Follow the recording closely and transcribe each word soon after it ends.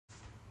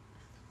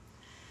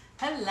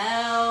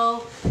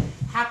Hello,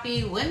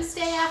 happy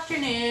Wednesday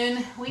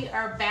afternoon. We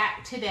are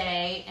back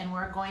today and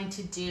we're going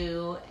to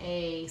do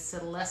a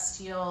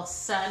celestial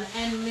sun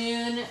and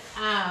moon.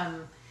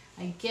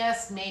 I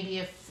guess maybe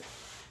if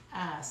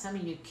some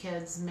of you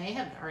kids may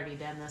have already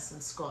done this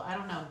in school. I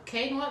don't know.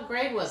 Caden, what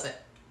grade was it?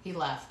 He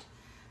left.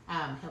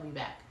 He'll be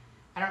back.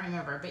 I don't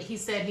remember, but he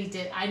said he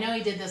did. I know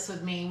he did this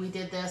with me. We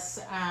did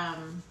this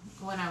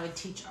when I would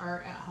teach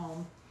art at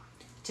home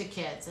to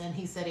kids, and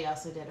he said he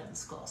also did it in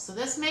school. So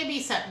this may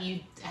be something you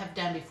have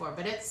done before,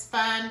 but it's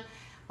fun.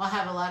 We'll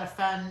have a lot of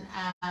fun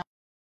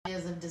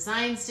ideas of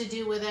designs to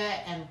do with it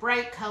and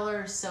bright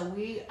colors. So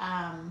we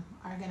are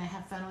going to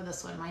have fun with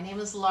this one. My name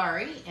is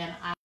Laurie, and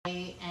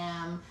I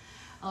am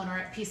owner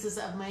at Pieces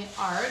of My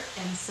Art,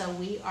 and so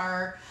we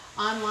are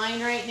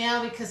online right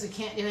now because we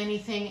can't do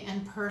anything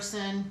in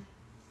person.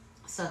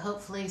 So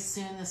hopefully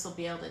soon this will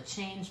be able to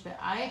change, but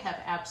I have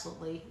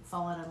absolutely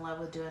fallen in love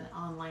with doing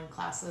online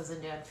classes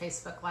and doing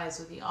Facebook Lives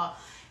with you all.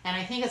 And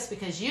I think it's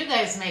because you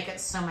guys make it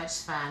so much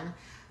fun.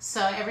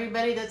 So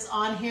everybody that's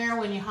on here,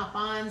 when you hop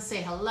on,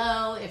 say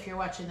hello. If you're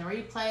watching the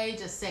replay,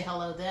 just say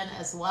hello then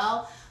as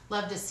well.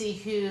 Love to see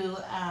who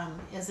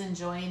is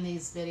enjoying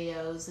these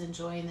videos,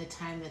 enjoying the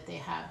time that they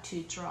have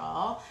to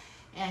draw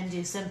and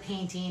do some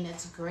painting.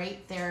 It's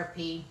great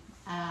therapy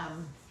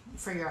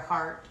for your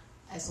heart,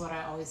 is what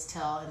I always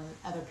tell, and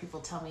other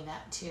people tell me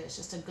that too. It's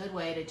just a good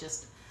way to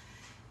just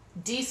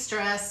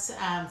de-stress,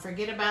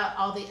 forget about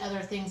all the other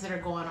things that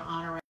are going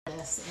on around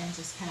us, and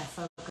just kind of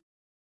focus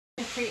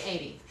on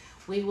creative.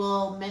 We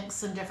will mix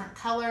some different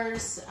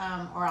colors,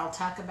 or I'll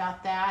talk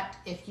about that.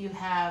 If you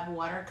have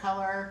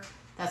watercolor,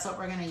 that's what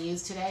we're going to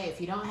use today. If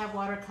you don't have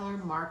watercolor,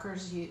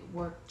 markers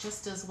work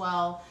just as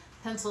well.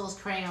 Pencils,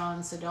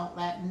 crayons, so don't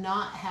let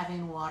not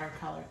having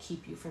watercolor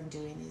keep you from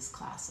doing these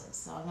classes.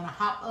 So I'm going to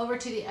hop over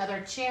to the other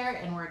chair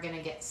and we're going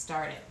to get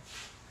started.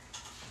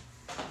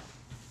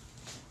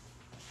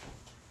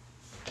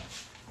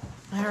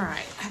 All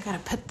right, I got to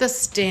put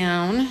this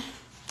down.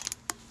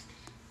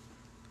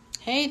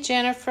 Hey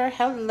Jennifer,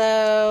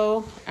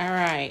 hello. All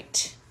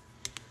right,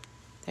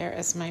 there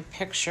is my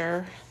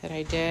picture that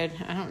I did,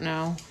 I don't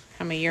know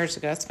how many years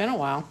ago. It's been a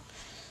while.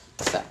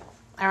 So,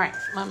 all right,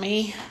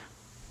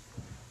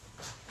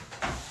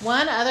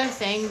 one other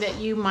thing that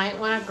you might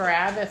want to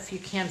grab if you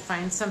can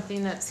find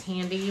something that's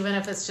handy, even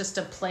if it's just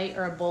a plate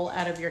or a bowl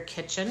out of your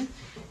kitchen,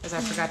 because I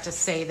forgot to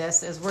say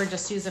this, is we're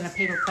just using a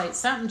paper plate,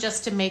 something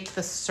just to make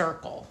the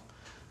circle.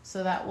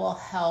 So that will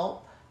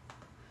help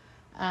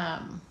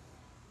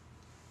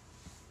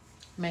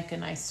make a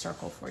nice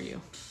circle for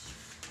you.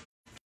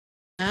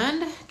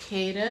 And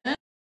Caden,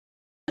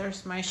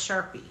 there's my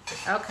Sharpie.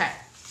 Okay.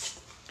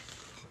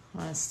 I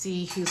want to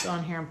see who's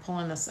on here. I'm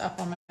pulling this up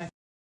on my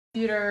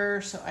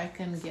computer so I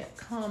can get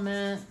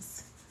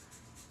comments.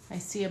 I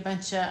see a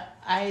bunch of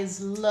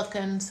eyes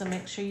looking, so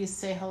make sure you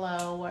say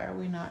hello. Why are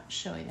we not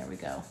showing? There we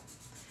go.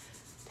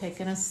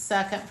 Taking a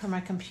second for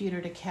my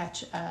computer to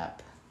catch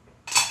up.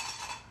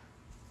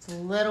 It's a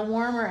little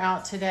warmer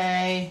out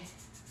today,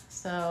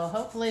 so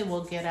hopefully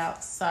we'll get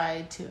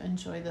outside to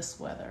enjoy this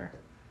weather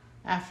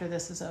after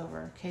this is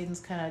over. Caden's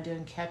kind of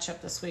doing catch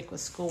up this week with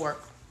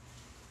schoolwork,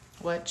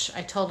 which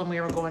I told him we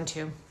were going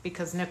to,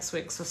 because next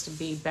week's supposed to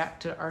be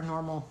back to our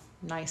normal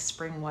nice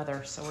spring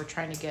weather. So we're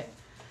trying to get,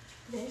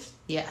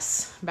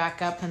 yes,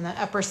 back up in the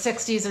upper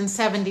 60s and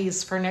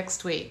 70s for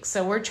next week.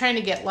 So we're trying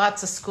to get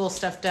lots of school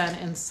stuff done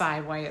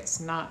inside while it's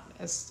not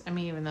as,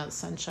 even though the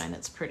sunshine,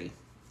 it's pretty.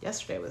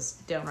 Yesterday was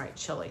downright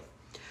chilly.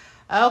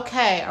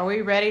 Okay, are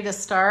we ready to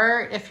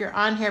start? If you're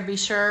on here, be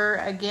sure,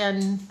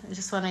 again, I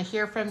just want to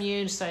hear from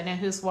you so I know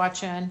who's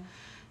watching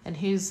and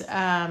who's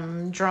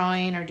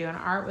drawing or doing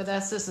art with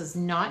us. This is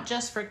not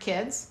just for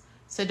kids,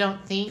 so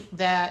don't think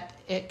that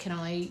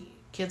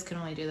kids can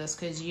only do this,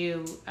 because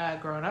you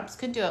grown-ups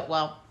can do it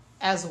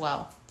as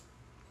well.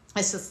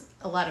 It's just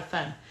a lot of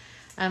fun.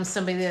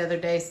 Somebody the other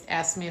day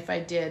asked me if I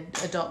did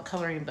adult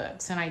coloring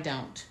books, and I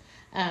don't.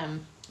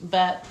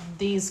 But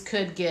these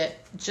could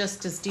get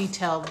just as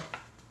detailed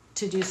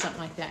to do something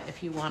like that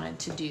if you wanted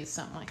to do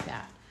something like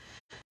that.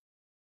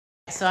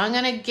 So I'm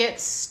going to get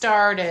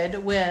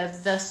started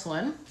with this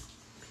one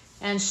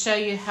and show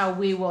you how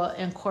we will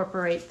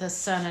incorporate the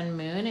sun and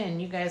moon.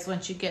 And you guys,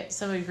 once you get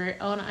some of your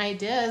own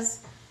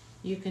ideas,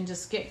 you can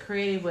just get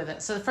creative with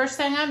it. So the first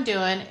thing I'm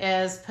doing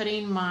is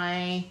putting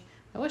I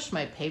wish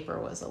my paper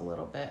was a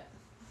little bit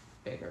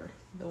bigger.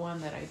 The one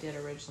that I did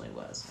originally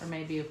was, or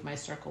maybe if my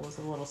circle was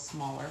a little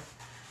smaller.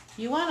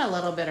 You want a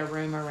little bit of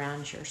room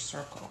around your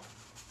circle.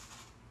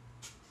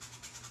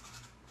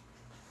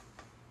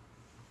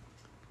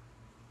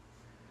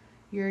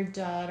 Your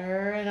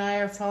daughter and I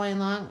are following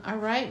along. All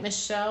right,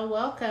 Michelle,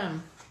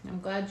 welcome. I'm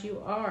glad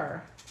you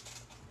are.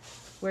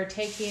 We're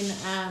taking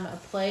a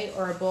plate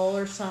or a bowl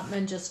or something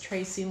and just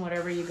tracing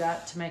whatever you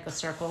got to make a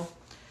circle.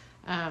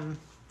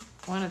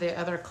 One of the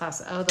other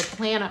classes, the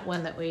planet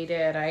one that we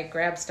did, I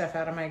grabbed stuff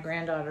out of my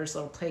granddaughter's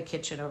little play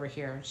kitchen over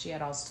here. She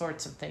had all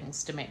sorts of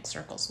things to make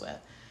circles with.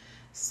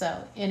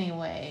 So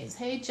anyways,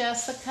 hey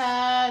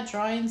Jessica,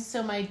 drawing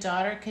so my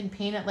daughter can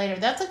paint it later.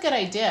 That's a good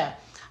idea.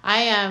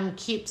 I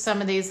keep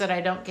some of these that I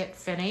don't get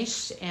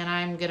finished, and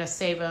I'm going to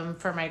save them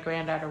for my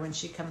granddaughter when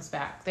she comes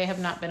back. They have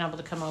not been able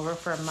to come over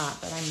for a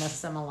month, and I miss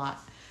them a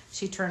lot.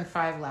 She turned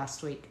 5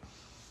 last week,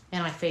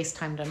 and I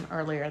FaceTimed them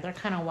earlier. They're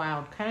kind of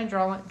wild, kind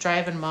of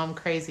driving Mom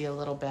crazy a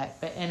little bit.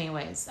 But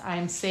anyways,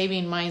 I'm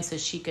saving mine so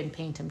she can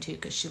paint them too,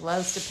 because she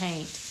loves to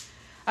paint.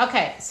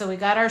 Okay, so we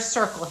got our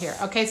circle here.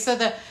 Okay, so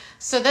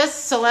this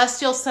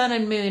celestial sun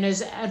and moon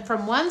is, and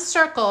from one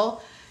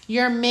circle,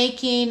 you're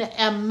making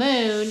a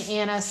moon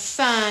and a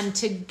sun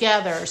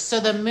together. So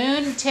the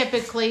moon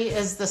typically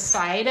is the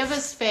side of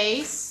his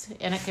face,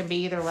 and it can be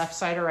either left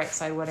side or right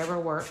side, whatever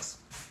works.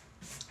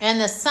 And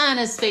the sun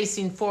is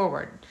facing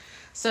forward.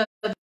 So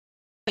that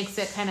makes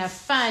it kind of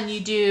fun. You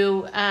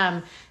do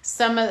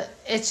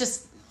it's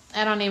just,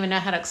 I don't even know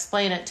how to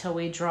explain it till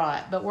we draw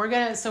it. But we're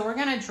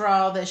gonna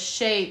draw the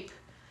shape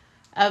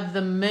of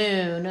the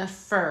moon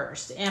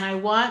first, and I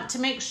want to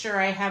make sure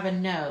I have a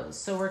nose.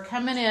 So we're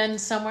coming in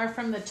somewhere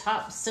from the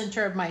top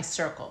center of my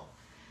circle,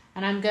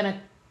 and I'm going to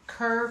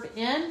curve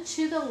in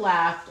to the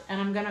left, and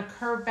I'm going to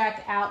curve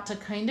back out to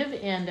kind of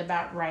end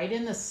about right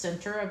in the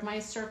center of my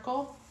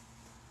circle.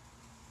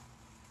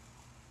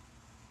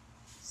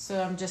 So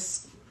I'm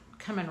just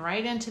coming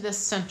right into the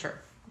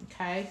center.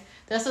 Okay,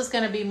 this is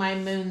going to be my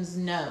moon's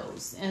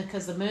nose, and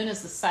because the moon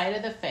is the side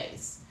of the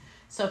face.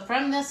 So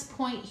from this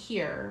point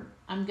here,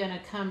 I'm going to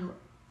come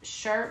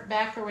sharp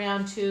back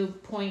around to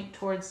point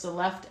towards the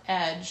left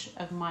edge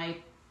of my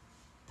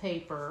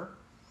paper.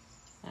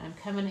 And I'm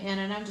coming in,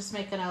 and I'm just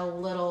making a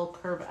little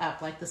curve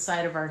up like the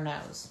side of our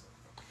nose.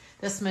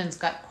 This moon's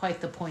got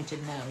quite the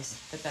pointed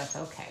nose, but that's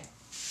okay.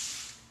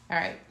 All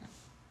right.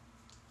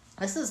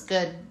 This is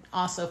good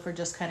also for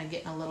just kind of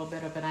getting a little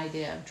bit of an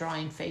idea of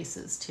drawing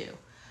faces too.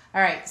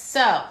 All right,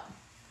 so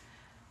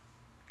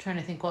trying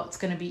to think what's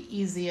going to be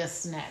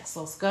easiest next.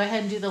 Let's go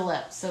ahead and do the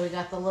lips. So we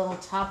got the little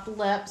top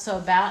lip. So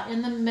about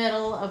in the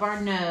middle of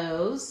our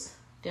nose,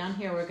 down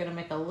here, we're going to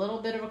make a little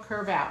bit of a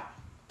curve out.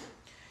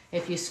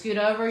 If you scoot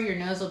over, your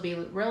nose will be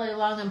really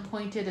long and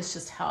pointed. It's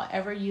just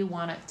however you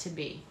want it to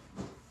be.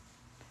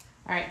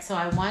 All right, so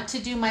I want to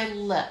do my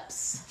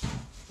lips.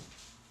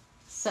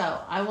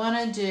 So I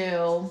want to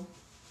do,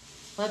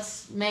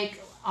 let's make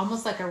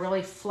almost like a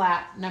really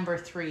flat number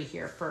 3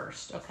 here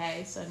first,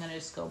 okay? So I'm going to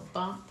just go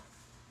bump,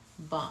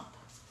 bump.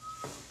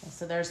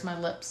 So there's my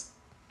lips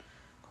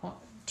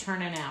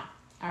turning out.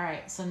 All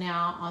right, so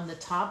now on the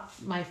top,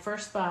 my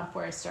first bump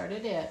where I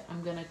started it,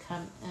 I'm gonna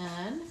come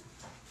in,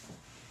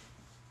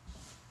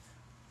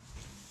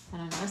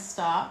 and I'm gonna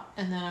stop,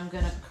 and then I'm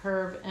gonna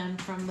curve in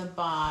from the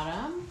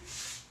bottom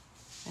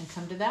and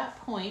come to that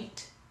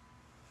point,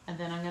 and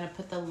then I'm gonna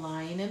put the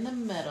line in the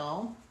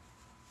middle,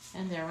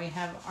 and there we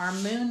have our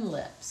moon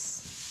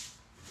lips.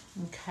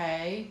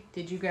 Okay,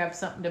 did you grab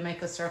something to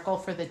make a circle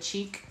for the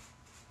cheek?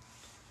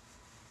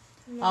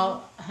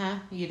 No. Oh,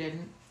 you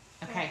didn't?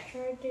 Okay. I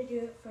tried to do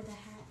it for the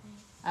hat thing.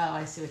 Oh,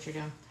 I see what you're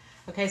doing.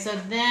 Okay, so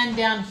then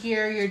down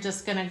here, you're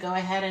just going to go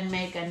ahead and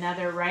make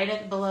another,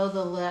 right below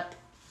the lip,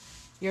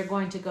 you're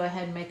going to go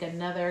ahead and make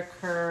another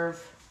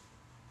curve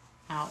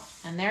out.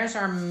 And there's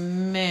our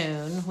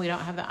moon. We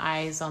don't have the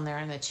eyes on there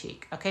in the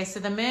cheek. Okay, so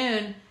the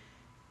moon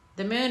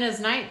is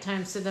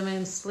nighttime, so the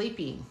moon's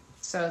sleeping.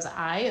 So his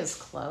eye is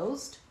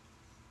closed.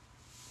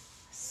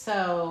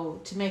 So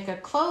to make a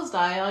closed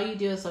eye, all you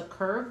do is a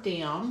curve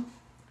down.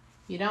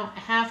 You don't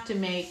have to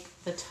make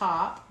the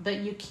top, but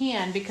you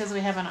can because we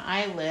have an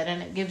eyelid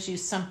and it gives you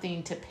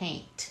something to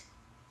paint.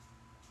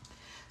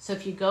 So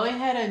if you go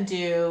ahead and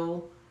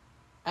do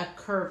a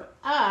curve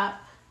up,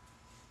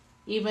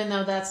 even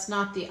though that's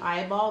not the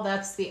eyeball,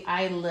 that's the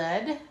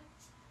eyelid.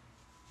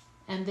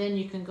 And then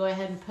you can go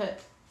ahead and put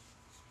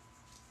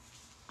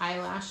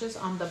eyelashes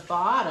on the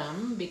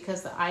bottom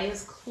because the eye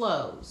is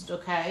closed,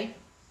 okay?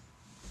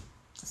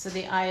 So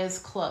the eye is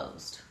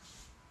closed.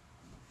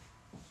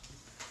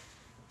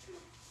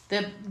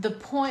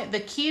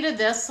 The key to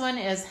this one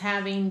is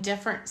having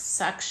different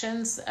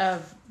sections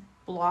of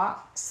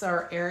blocks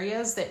or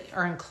areas that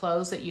are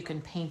enclosed that you can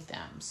paint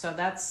them. So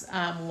that's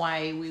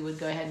why we would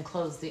go ahead and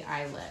close the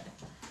eyelid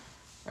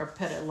or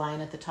put a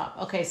line at the top.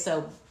 Okay,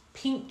 so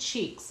pink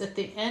cheeks. At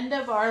the end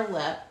of our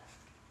lip,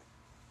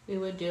 we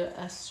would do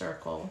a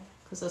circle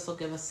because this will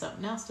give us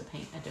something else to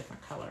paint a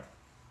different color.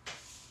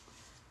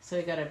 So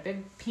we got a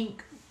big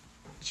pink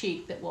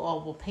cheek that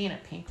we'll paint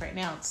it pink. Right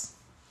now it's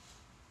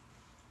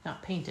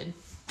not painted.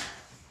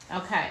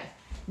 Okay,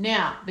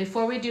 now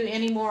before we do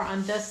any more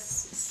on this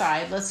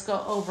side, let's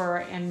go over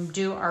and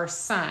do our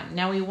sun.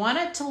 Now we want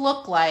it to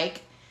look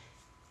like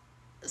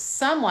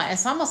somewhat,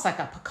 it's almost like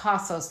a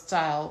Picasso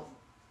style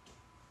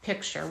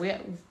picture.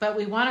 But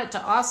we want it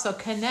to also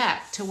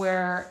connect to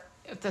where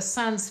if the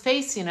sun's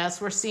facing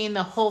us, we're seeing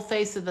the whole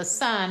face of the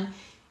sun,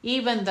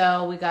 even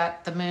though we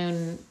got the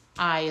moon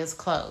eye is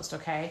closed,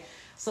 okay?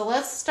 So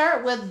let's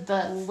start with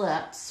the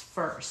lips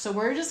first. So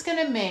we're just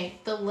gonna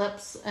make the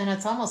lips, and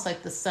it's almost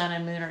like the sun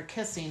and moon are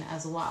kissing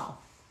as well.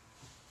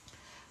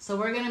 So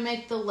we're gonna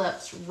make the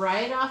lips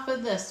right off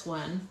of this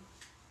one,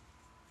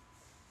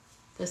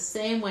 the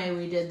same way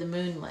we did the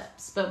moon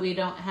lips, but we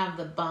don't have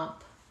the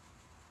bump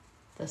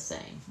the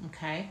same,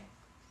 okay?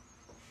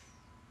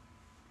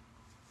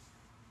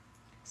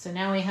 So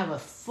now we have a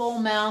full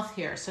mouth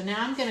here. So now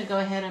I'm gonna go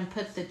ahead and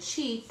put the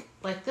cheek,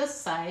 like this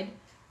side,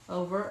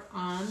 over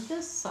on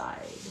this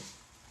side.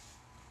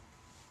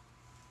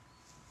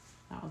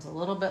 That one's a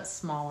little bit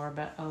smaller,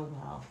 but oh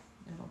well,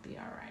 it'll be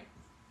all right.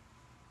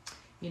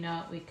 You know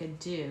what we could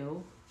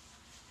do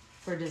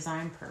for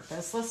design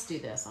purpose? Let's do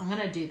this. I'm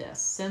gonna do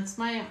this. Since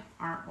mine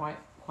aren't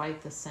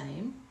quite the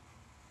same,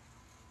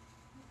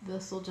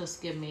 this will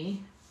just give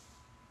me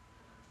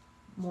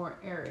more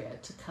area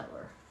to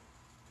color,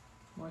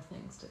 more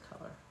things to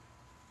color.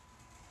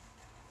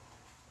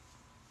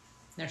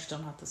 They're still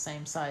not the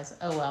same size.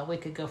 Oh well, we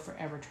could go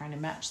forever trying to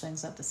match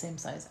things up the same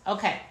size.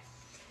 Okay,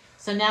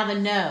 so now the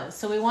nose.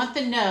 So we want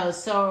the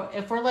nose. So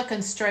if we're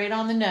looking straight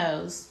on the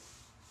nose,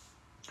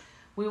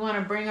 we want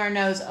to bring our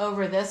nose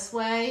over this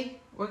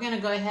way. We're going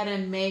to go ahead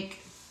and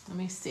make, let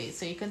me see,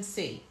 so you can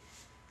see.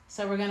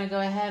 So we're going to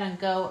go ahead and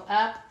go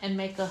up and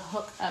make a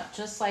hook up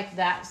just like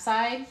that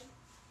side,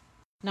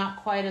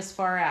 not quite as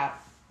far out.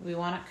 We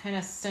want it kind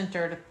of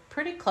centered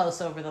pretty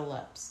close over the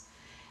lips.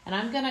 And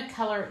I'm going to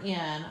color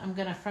in. I'm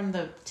going to, from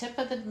the tip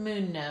of the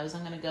moon nose, I'm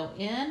going to go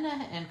in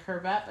and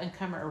curve up and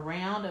come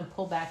around and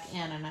pull back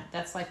in. And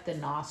that's like the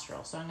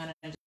nostril. So I'm going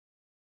to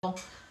do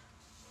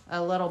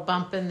a little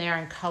bump in there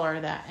and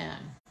color that in.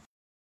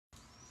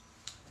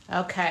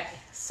 Okay,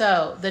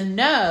 so the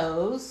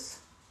nose,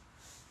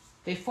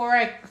 before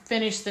I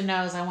finish the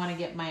nose, I want to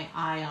get my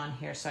eye on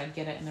here so I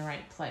get it in the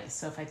right place.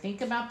 So if I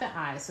think about the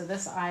eye, so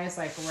this eye is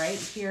like right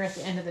here at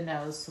the end of the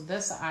nose. So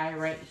this eye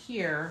right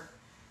here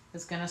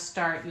is going to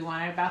start, you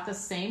want it about the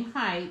same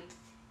height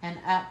and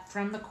up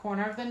from the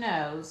corner of the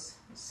nose.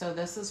 So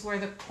this is where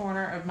the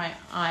corner of my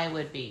eye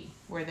would be,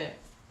 where the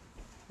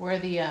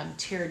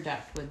tear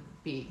duct would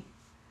be.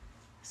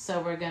 So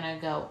we're going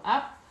to go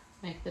up,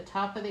 make the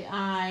top of the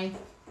eye,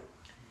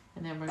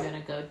 and then we're going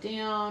to go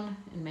down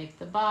and make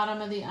the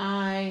bottom of the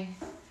eye.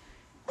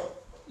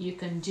 You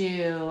can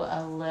do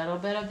a little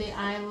bit of the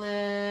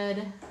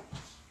eyelid,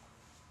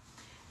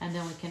 and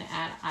then we can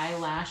add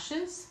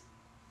eyelashes.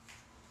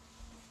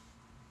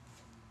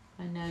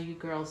 I know you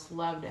girls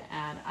love to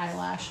add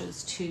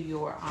eyelashes to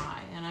your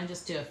eye, and I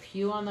just do a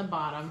few on the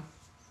bottom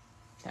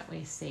that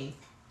we see.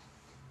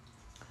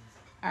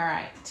 All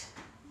right.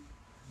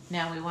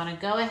 Now we want to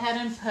go ahead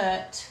and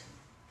put,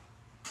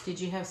 did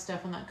you have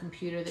stuff on that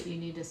computer that you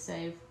need to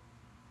save?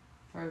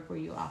 Or were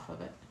you off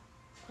of it?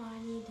 Oh, I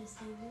need to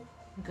save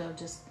it. Go,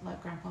 just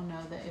let Grandpa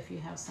know that if you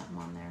have something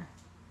on there.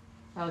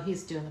 Oh,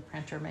 he's doing the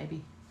printer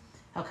maybe.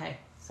 Okay,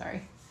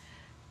 sorry.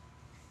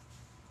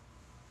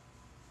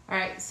 All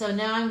right, so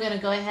now I'm going to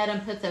go ahead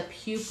and put the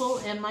pupil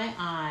in my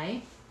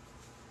eye,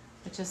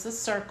 which is the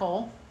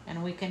circle,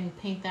 and we can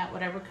paint that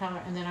whatever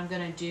color, and then I'm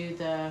going to do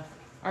the,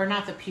 or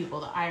not the pupil,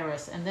 the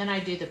iris, and then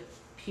I do the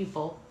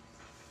pupil,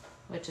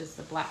 which is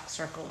the black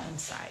circle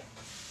inside.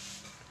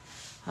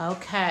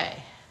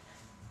 Okay.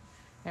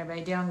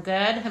 Everybody doing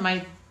good?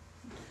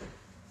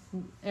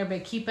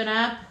 Everybody keeping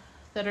up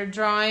that are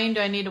drawing? Do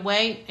I need to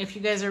wait? If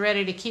you guys are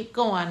ready to keep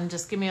going,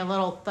 just give me a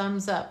little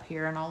thumbs up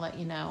here and I'll let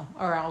you know,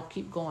 or I'll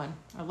keep going.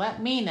 Or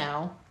let me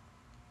know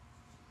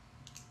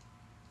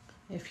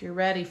if you're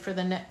ready for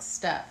the next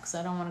step, because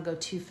I don't want to go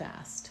too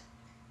fast.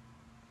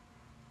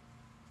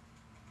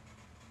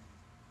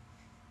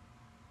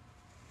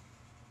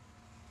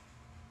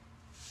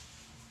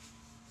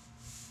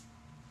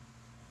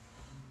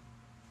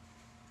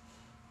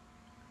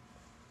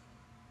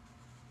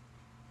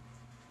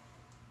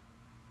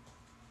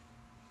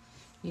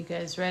 You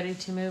guys ready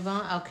to move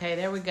on? Okay,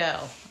 there we go.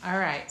 All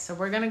right, so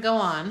we're going to go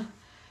on.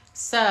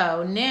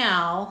 So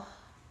now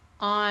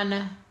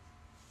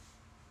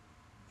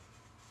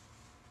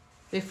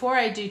before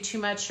I do too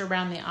much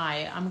around the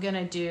eye, I'm going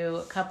to do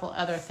a couple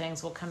other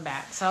things. We'll come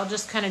back. So I'll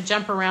just kind of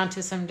jump around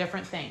to some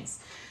different things.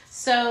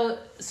 So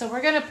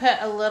we're going to put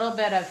a little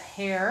bit of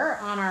hair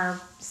on our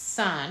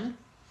sun.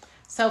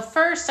 So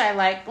first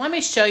let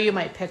me show you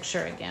my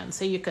picture again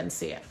so you can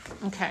see it.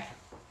 Okay.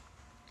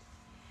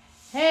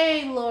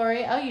 Hey,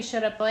 Lori. Oh, you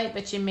showed up late,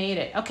 but you made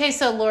it. Okay,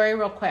 so Lori,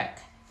 real quick.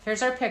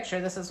 Here's our picture.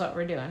 This is what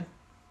we're doing.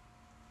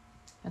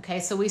 Okay,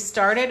 so we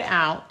started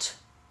out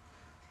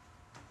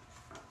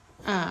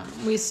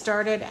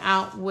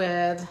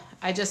with,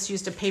 I just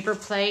used a paper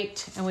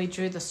plate and we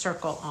drew the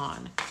circle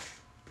on.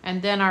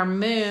 And then our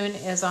moon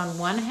is on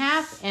one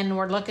half and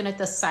we're looking at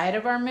the side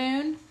of our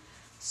moon.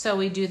 So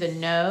we do the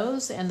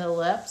nose and the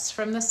lips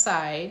from the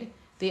side.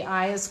 The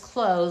eye is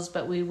closed,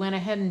 but we went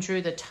ahead and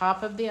drew the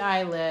top of the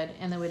eyelid,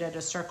 and then we did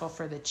a circle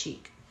for the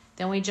cheek.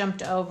 Then we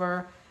jumped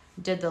over,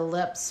 did the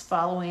lips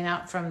following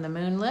out from the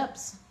moon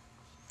lips,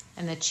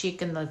 and the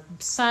cheek, and the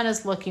sun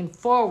is looking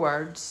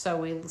forward, so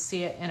we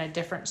see it in a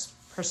different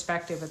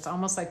perspective. It's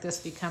almost like this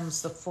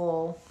becomes the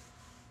full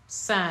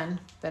sun,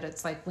 but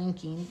it's like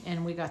winking,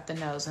 and we got the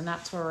nose, and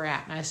that's where we're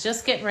at. And I was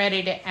just getting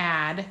ready to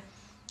add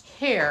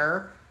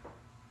hair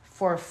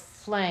for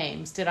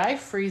flames. Did I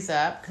freeze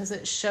up? Because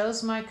it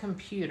shows my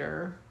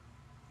computer.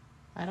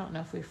 I don't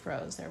know if we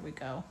froze. There we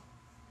go.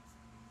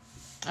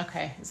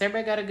 Okay. Has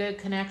everybody got a good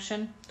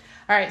connection?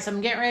 All right, so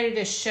I'm getting ready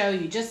to show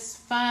you just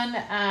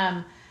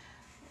fun,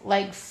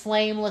 like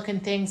flame looking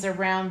things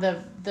around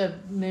the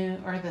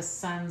moon or the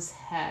sun's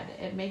head.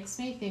 It makes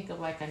me think of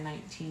like a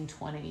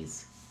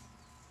 1920s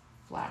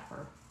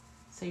flapper.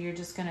 So you're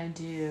just gonna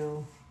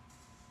do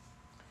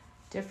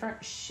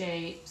different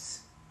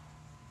shapes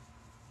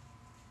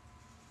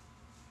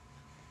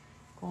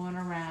going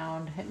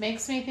around. It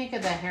makes me think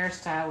of the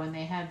hairstyle when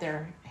they had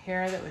their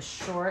hair that was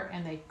short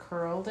and they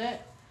curled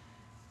it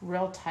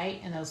real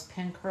tight and those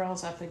pin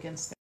curls up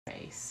against their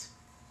face.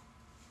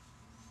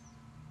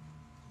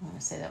 I want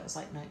to say that was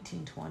like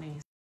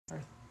 1920s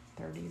or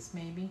 30s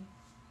maybe.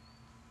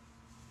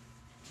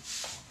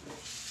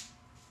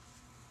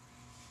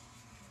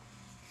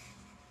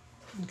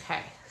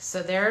 Okay,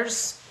 so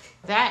there's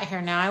that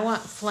here. Now I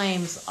want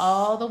flames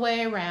all the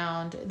way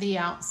around the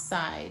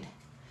outside.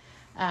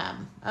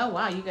 Oh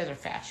wow, you guys are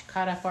fast. You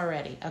caught up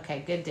already.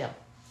 Okay, good deal.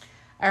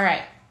 All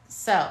right,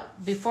 so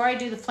before I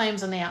do the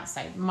flames on the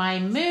outside, my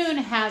moon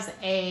has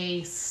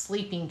a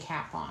sleeping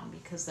cap on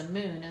because the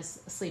moon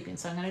is sleeping.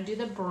 So I'm going to do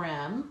the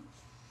brim.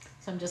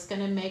 So I'm just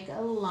going to make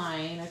a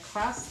line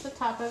across the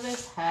top of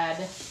his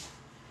head,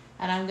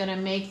 and I'm going to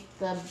make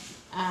the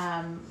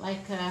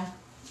like a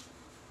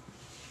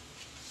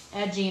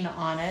edging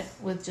on it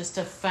with just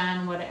a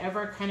fun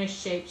whatever kind of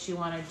shapes you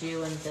want to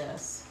do in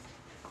this.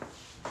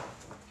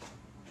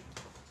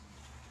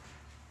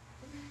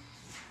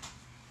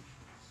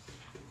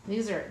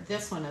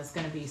 This one is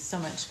going to be so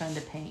much fun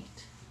to paint.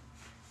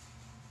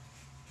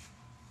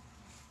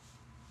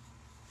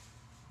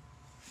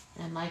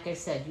 And like I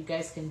said, you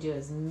guys can do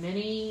as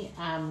many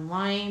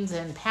lines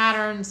and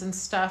patterns and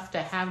stuff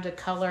to have to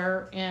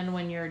color in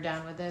when you're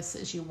done with this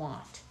as you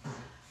want.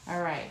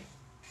 All right.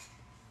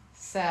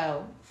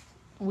 So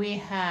we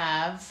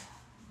have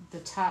the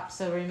top.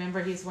 So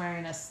remember, he's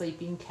wearing a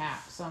sleeping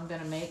cap. So I'm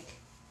going to make,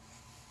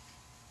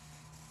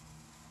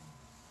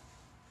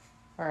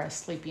 or a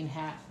sleeping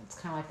hat. It's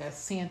kind of like a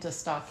Santa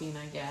stocking,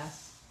 I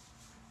guess.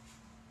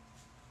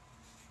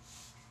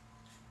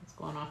 It's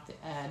going off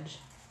the edge,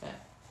 but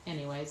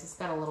anyways, it's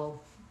got a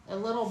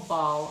little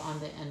ball on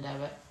the end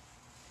of it.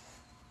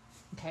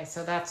 Okay,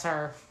 so that's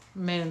our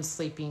moon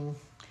sleeping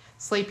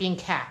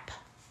cap.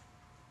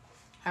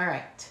 All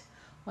right,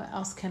 what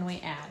else can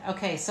we add?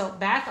 Okay, so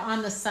back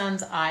on the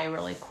sun's eye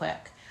really quick.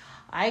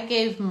 I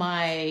gave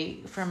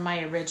from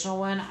my original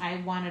one,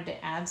 I wanted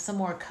to add some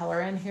more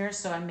color in here,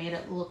 so I made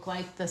it look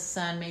like the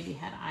sun maybe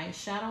had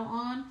eyeshadow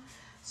on.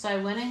 So I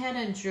went ahead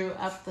and drew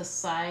up the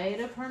side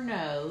of her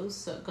nose,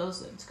 so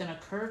it's gonna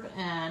curve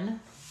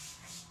in,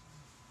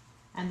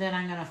 and then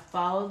I'm gonna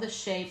follow the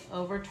shape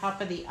over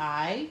top of the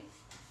eye,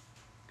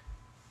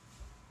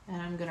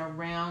 and I'm gonna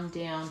round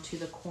down to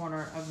the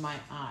corner of my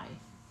eye.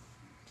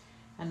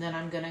 And then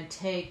I'm gonna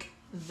take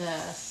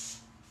this,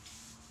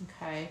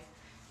 okay?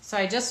 So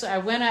I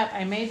went up,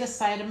 I made the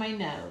side of my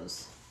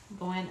nose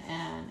going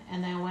in,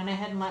 and then I went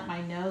ahead and let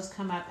my nose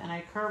come up, and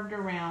I curved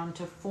around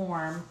to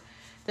form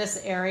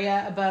this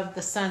area above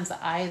the sun's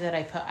eye that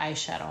I put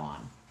eyeshadow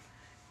on.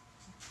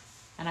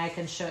 And I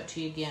can show it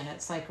to you again.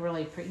 It's like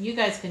really pretty. You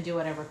guys can do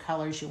whatever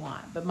colors you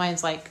want, but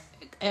mine's like,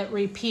 it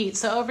repeats.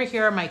 So over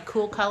here are my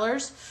cool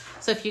colors.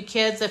 So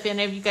if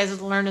any of you guys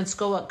have learned in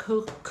school what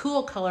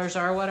cool colors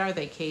are, what are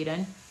they,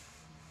 Kaden?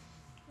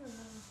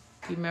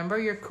 Do you remember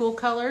your cool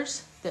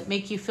colors that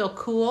make you feel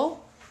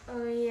cool?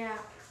 Oh, yeah.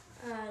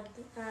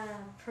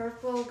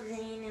 Purple,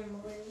 green,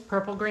 and blue.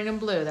 Purple, green, and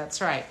blue.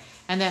 That's right.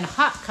 And then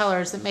hot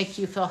colors that make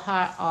you feel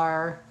hot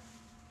are?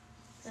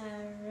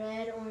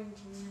 Red, orange,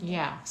 and yellow.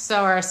 Yeah. So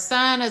our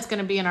sun is going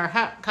to be in our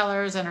hot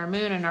colors and our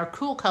moon in our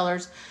cool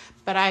colors.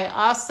 But I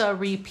also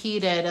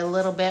repeated a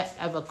little bit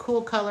of a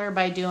cool color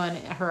by doing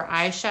her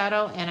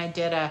eyeshadow, and I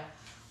did a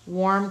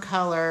warm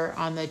color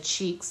on the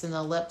cheeks and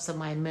the lips of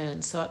my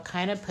moon, so it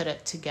kind of put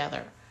it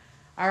together.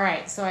 All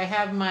right, so I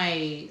have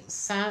my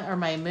sun or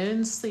my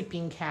moon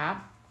sleeping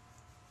cap,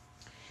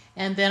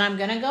 and then I'm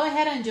going to go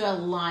ahead and do a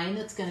line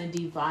that's going to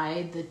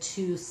divide the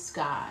two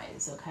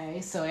skies.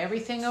 Okay, so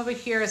everything over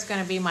here is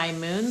going to be my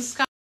moon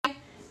sky, and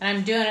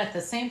I'm doing it at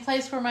the same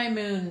place where my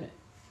moon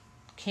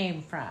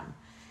came from.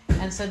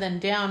 And so then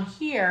down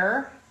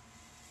here,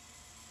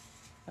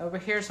 over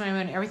here's my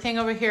moon. Everything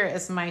over here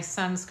is my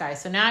sun sky.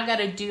 So now I got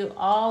to do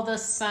all the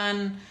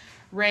sun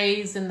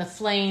rays and the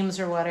flames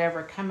or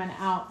whatever coming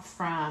out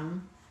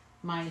from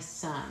my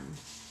sun.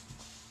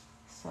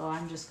 So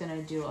I'm just going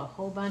to do a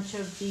whole bunch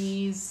of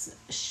these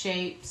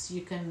shapes.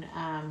 You can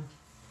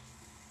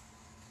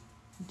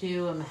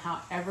do them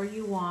however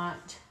you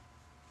want.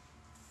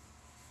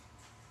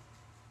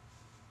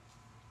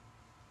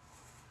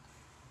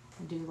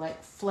 Do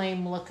like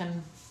flame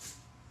looking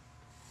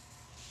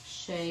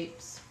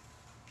shapes.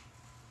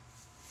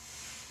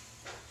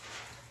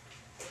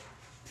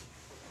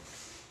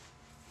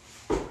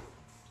 I'm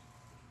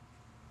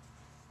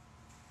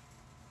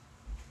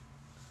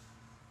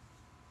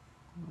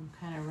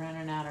kind of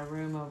running out of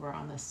room over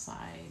on this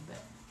side,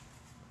 but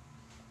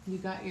you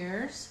got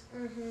yours?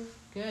 Mm-hmm.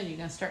 Good. You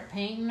gonna start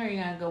painting, or you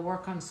gonna go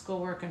work on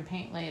schoolwork and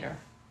paint later?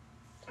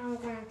 I'm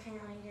going to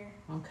paint later.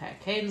 Okay,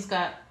 Caden's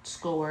got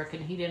schoolwork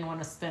and he didn't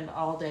want to spend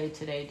all day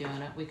today doing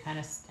it. We kind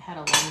of had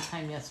a long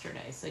time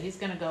yesterday. So he's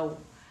going to go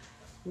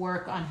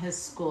work on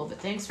his school. But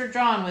thanks for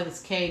drawing with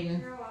us,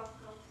 Caden. You're welcome.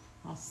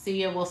 I'll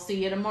see you. We'll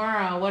see you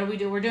tomorrow. What do we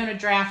do? We're doing a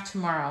draft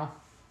tomorrow.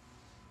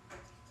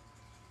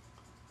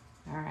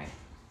 All right.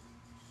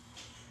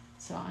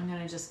 So I'm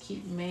going to just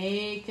keep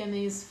making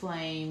these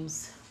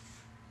flames.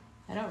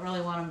 I don't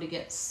really want them to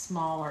get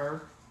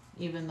smaller,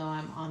 even though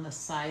I'm on the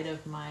side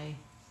of my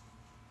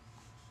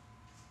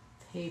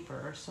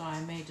paper. So I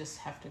may just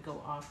have to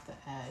go off the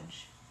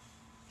edge.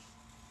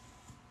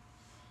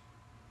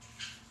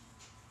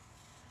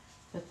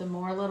 But the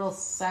more little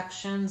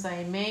sections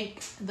I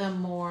make, the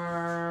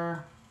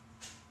more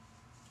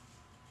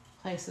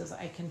places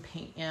I can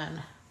paint in.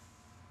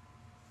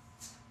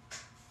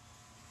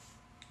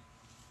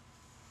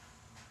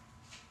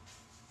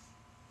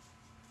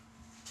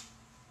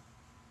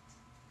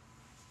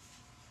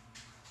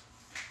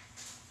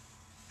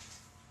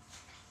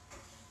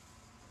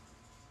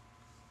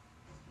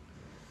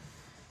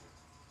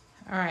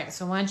 All right,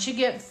 so once you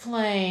get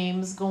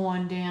flames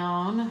going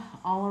down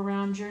all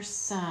around your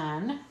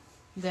sun,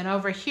 then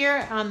over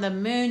here on the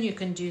moon, you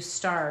can do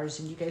stars.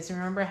 And you guys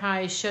remember how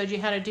I showed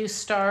you how to do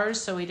stars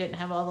so we didn't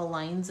have all the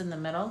lines in the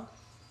middle?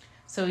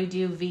 So we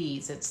do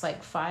V's. It's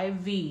like 5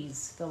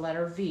 V's, the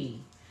letter V.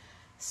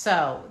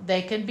 So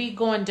they can be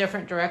going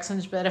different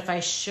directions, but if I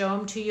show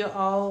them to you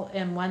all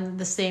in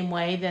the same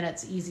way, then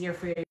it's easier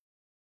for you.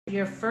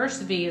 Your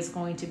first V is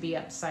going to be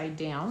upside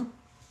down.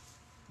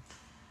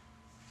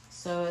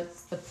 So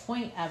it's the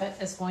point of it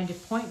is going to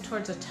point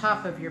towards the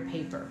top of your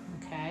paper,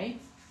 okay?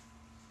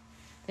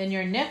 Then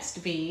your next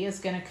V is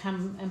going to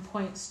come and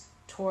point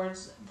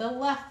towards the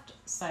left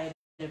side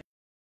of it.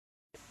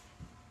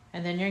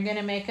 And then you're going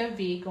to make a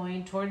V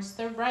going towards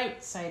the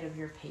right side of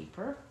your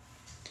paper.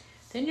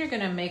 Then you're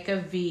going to make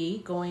a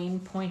V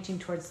pointing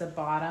towards the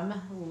bottom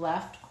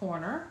left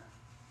corner.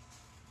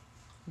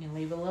 You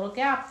leave a little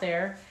gap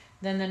there.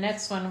 Then the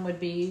next one would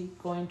be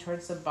going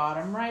towards the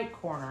bottom right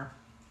corner.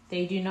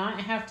 They do not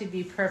have to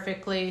be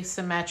perfectly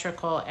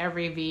symmetrical,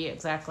 every V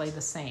exactly the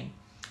same.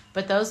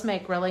 But those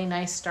make really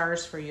nice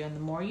stars for you. And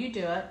the more you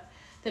do it,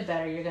 the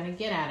better you're going to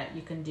get at it.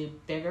 You can do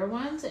bigger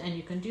ones and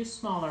you can do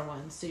smaller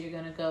ones. So you're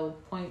going to go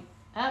point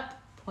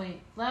up, point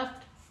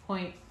left,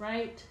 point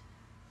right,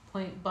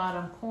 point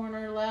bottom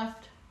corner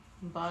left,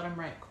 bottom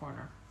right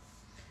corner.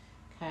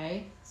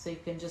 Okay, so you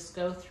can just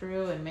go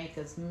through and make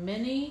as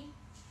many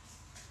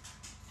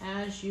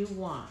as you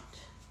want.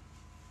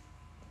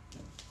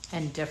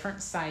 And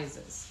different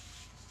sizes.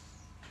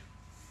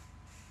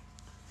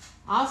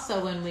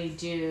 Also, when we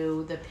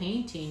do the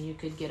painting, you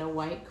could get a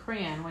white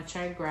crayon, which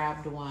I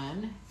grabbed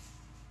one.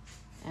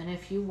 And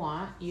if you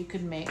want, you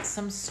could make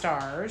some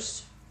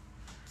stars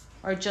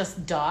or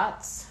just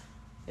dots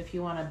if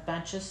you want a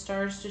bunch of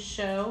stars to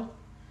show.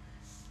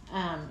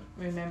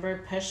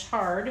 Remember, push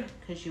hard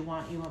because you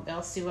won't be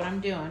able to see what I'm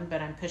doing,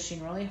 but I'm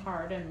pushing really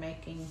hard and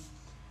making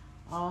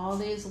all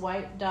these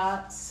white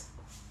dots.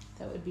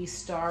 That would be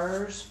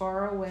stars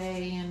far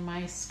away in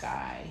my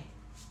sky.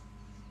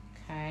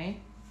 Okay.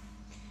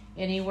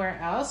 Anywhere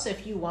else,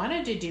 if you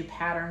wanted to do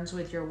patterns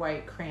with your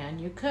white crayon,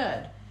 you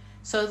could.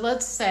 So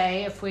let's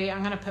say I'm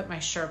going to put my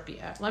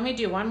Sharpie up. Let me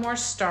do one more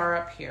star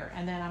up here,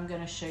 and then I'm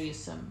going to show you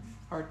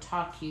or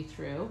talk you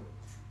through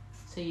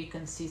so you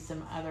can see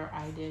some other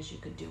ideas you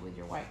could do with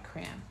your white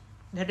crayon.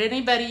 Did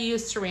anybody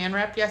use saran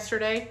wrap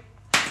yesterday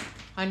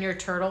on your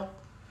turtle?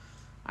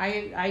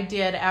 I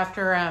did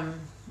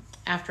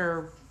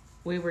after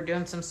we were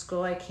doing some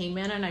school. I came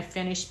in and I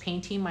finished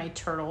painting my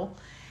turtle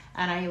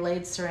and I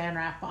laid saran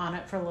wrap on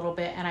it for a little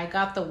bit and I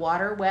got the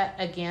water wet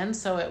again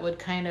so it would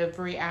kind of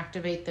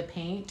reactivate the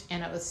paint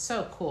and it was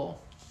so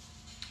cool.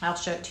 I'll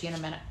show it to you in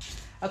a minute.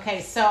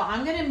 Okay, so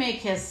I'm going to make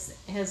his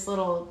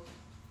little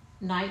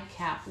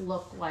nightcap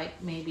look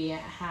like maybe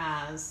it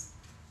has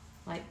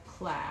like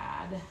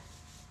plaid.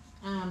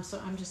 So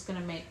I'm just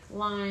going to make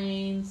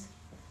lines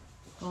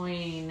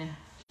going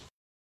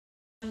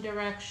one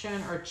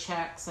direction, or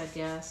checks, I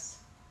guess.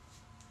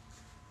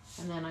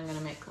 And then I'm going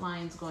to make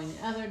lines going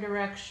the other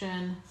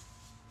direction.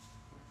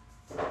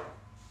 It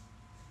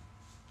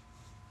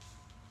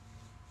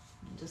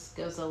just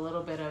gives a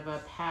little bit of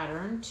a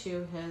pattern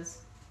to his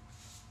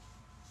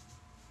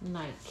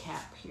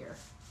nightcap here.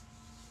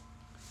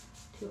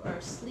 To our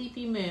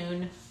sleepy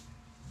moon.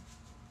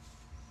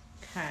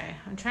 Okay,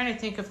 I'm trying to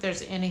think if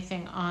there's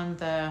anything on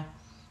the,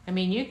 I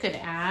mean, you could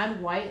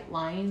add white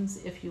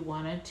lines if you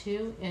wanted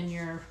to in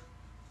your,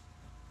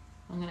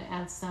 I'm going to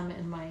add some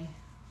in my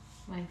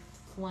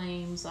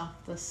flames off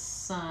the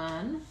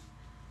sun.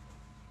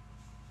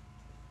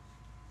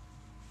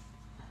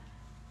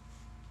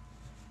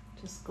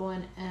 Just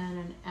going in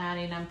and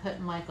adding, I'm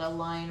putting like a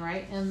line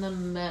right in the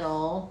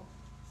middle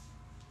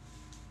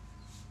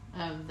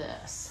of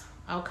this.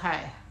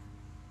 Okay.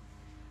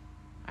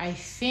 I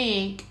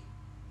think,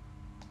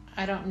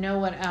 I don't know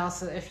what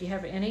else. If you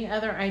have any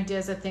other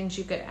ideas of things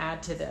you could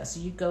add to this,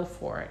 you go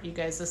for it. You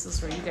guys, this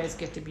is where you guys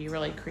get to be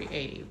really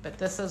creative. But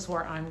this is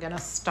where I'm going to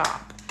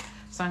stop.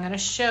 So I'm going to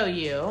show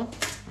you,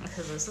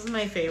 because this is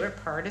my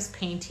favorite part, is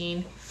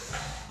painting.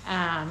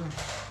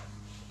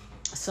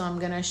 So I'm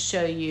going to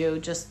show you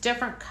just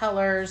different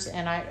colors.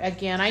 And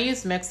I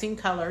use mixing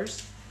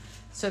colors.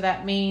 So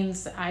that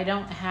means I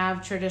don't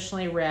have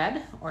traditionally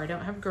red, or I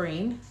don't have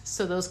green.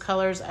 So those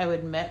colors I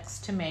would mix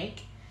to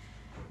make.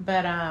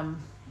 But I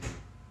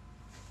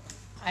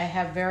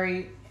have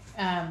very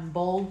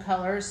bold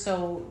colors.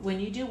 So when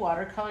you do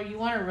watercolor, you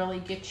want to really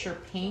get your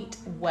paint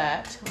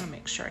wet. I want to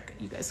make sure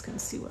you guys can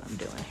see what I'm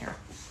doing here.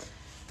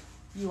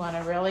 You want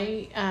to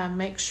really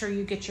make sure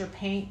you get your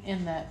paint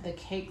in the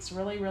cakes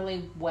really,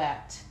 really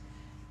wet.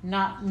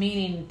 Not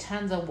meaning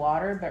tons of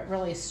water, but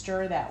really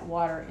stir that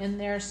water in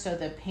there so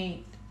the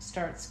paint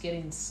starts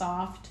getting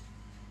soft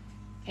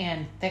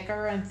and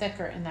thicker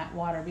in that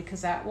water,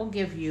 because that will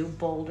give you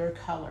bolder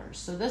colors.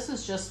 So this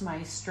is just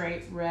my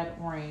straight red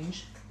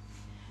orange.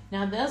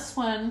 Now this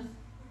one,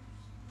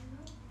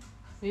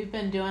 we've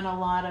been doing a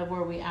lot of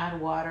where we add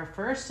water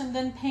first and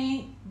then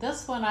paint.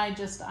 This one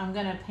I'm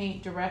gonna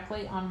paint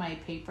directly on my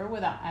paper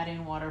without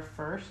adding water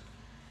first.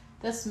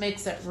 This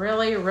makes it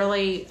really,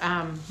 really,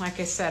 like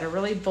I said, a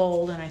really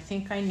bold, and I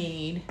think I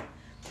need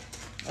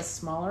a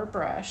smaller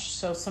brush.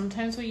 So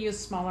sometimes we use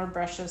smaller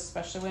brushes,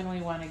 especially when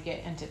we want to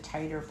get into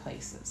tighter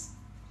places.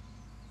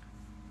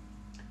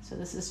 So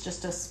this is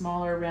just a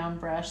smaller round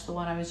brush. The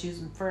one I was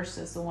using first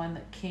is the one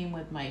that came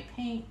with my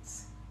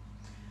paints.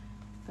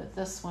 But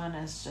this one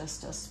is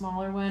just a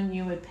smaller one.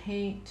 You would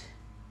paint,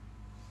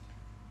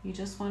 you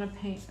just want to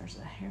paint, there's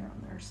a hair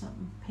on there or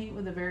something. Paint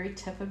with the very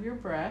tip of your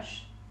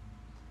brush.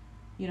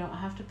 You don't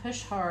have to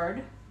push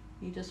hard.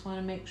 You just want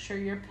to make sure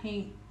your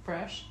paint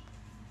brush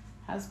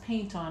has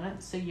paint on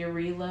it, so you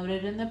reload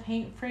it in the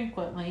paint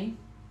frequently.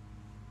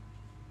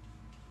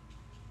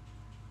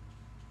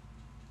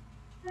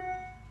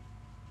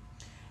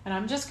 And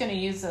I'm just going to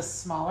use a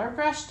smaller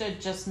brush to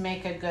just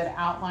make a good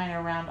outline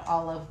around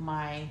all of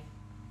my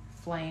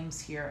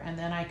flames here, and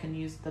then I can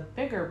use the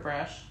bigger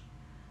brush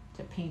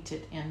to paint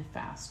it in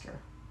faster.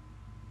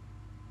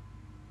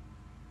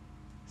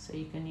 So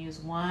you can use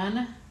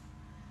one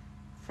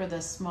for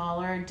the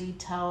smaller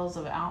details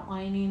of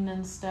outlining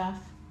and stuff,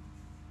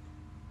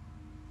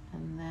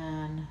 and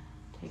then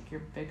take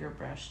your bigger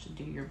brush to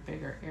do your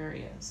bigger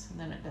areas, and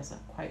then it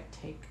doesn't quite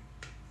take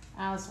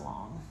as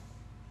long.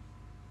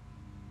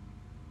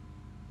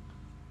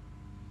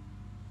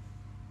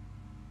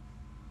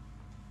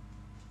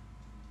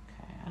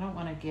 Okay, I don't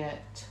want to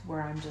get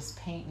where I'm just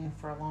painting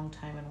for a long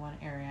time in one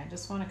area. I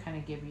just want to kind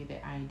of give you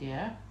the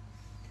idea,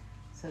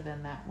 so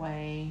then that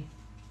way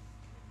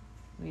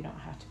we don't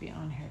have to be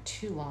on here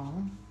too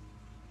long.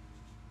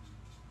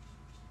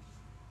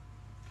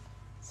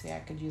 See, I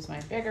could use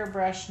my bigger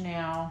brush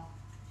now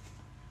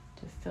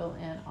to fill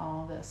in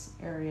all this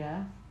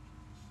area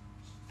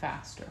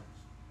faster.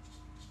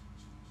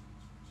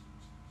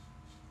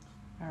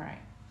 All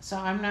right, so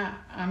I'm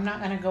not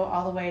going to go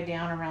all the way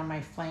down around my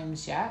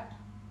flames yet.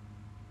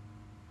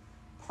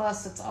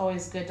 Plus, it's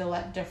always good to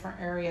let different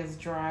areas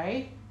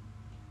dry.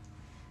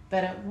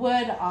 But it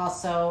would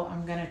also,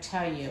 I'm going to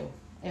tell you,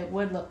 it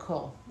would look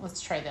cool. Let's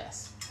try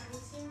this. Have you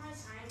seen my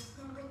science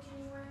notebook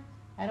anywhere?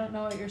 I don't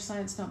know what your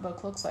science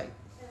notebook looks like.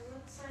 It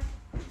looks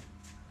like...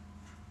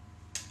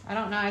 I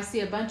don't know. I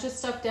see a bunch of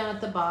stuff down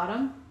at the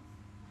bottom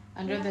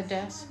under the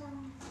desk.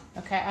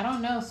 Okay, I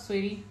don't know,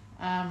 sweetie.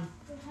 It has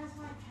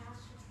my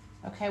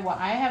password. Okay, well,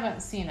 I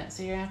haven't seen it,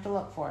 so you're going to have to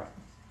look for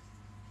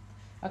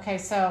it. Okay,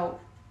 so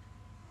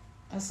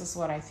this is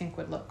what I think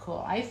would look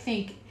cool. I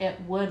think it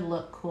would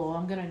look cool.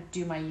 I'm going to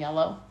do my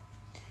yellow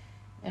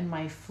and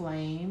my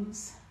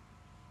flames.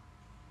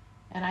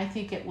 And I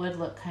think it would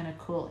look kind of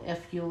cool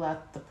if you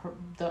let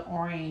the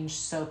orange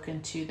soak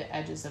into the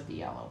edges of the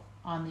yellow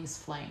on these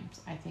flames.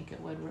 I think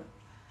it would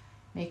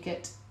make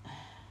it.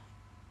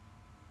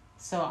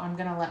 So I'm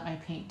going to let my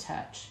paint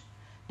touch.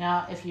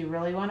 Now, if you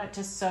really want it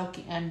to soak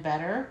in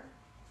better,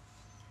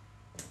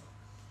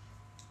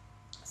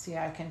 see,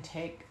 I can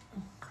take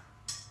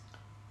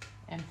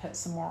and put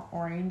some more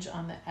orange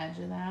on the edge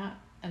of that.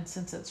 And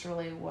since it's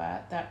really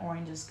wet, that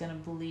orange is going to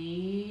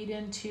bleed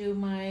into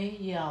my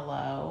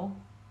yellow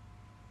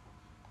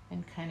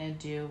and kind of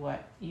do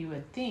what you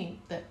would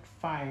think that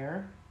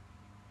fire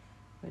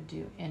would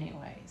do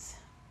anyways.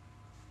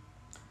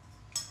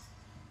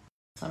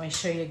 Let me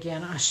show you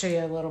again. I'll show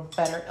you a little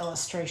better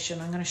illustration.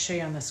 I'm going to show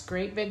you on this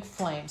great big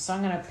flame. So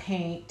I'm going to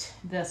paint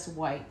this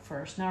white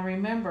first. Now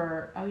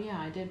remember, oh yeah,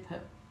 I did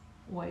put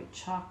white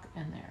chalk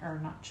in there, or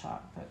not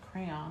chalk, but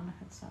crayon.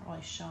 It's not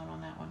really shown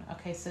on that one.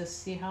 Okay, so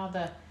see how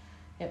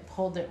it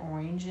pulled the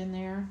orange in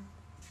there?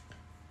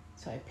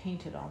 So I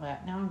painted all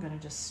that. Now I'm going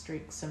to just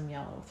streak some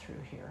yellow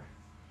through here.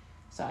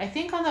 So I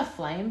think on the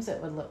flames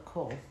it would look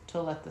cool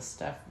to let the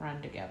stuff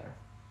run together,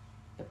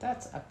 but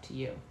that's up to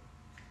you.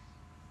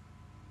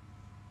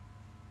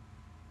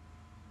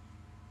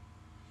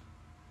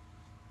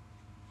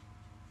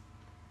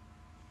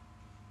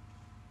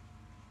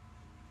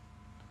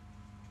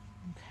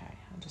 Okay,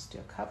 I'll just do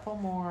a couple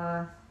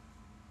more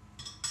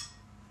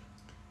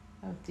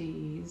of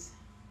these.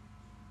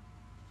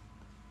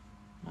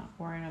 Not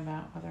worrying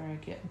about whether I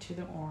get into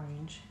the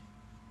orange,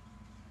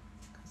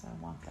 because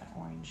I want that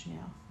orange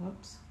now.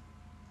 Whoops.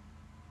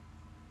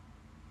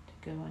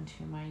 To go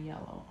into my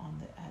yellow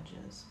on the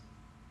edges.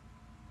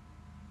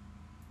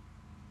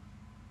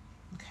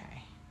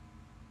 Okay.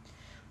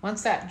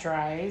 Once that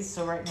dries,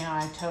 so right now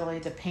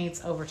the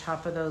paint's over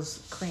top of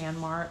those crayon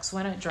marks.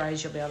 When it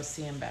dries, you'll be able to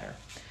see them better.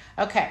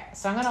 Okay,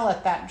 so I'm gonna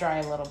let that dry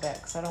a little bit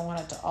because I don't want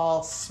it to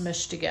all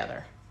smush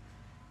together.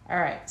 All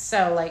right,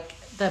 so like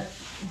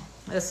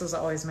this was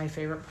always my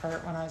favorite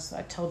part when I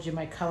told you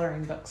my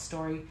coloring book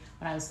story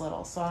when I was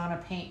little. So I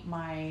want to paint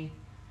my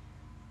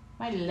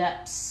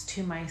lips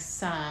to my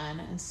son,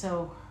 and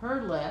so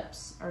her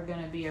lips are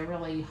going to be a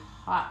really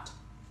hot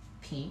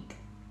pink.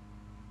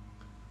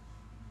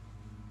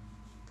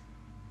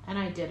 And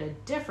I did a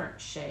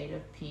different shade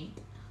of pink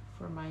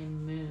for my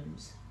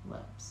Moon's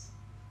lips.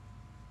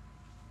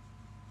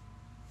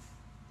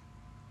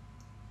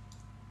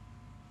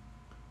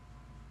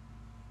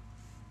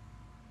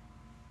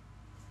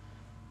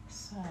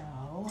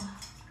 So,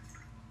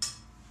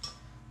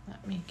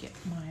 let me get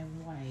my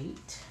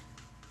white.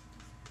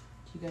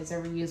 Do you guys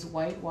ever use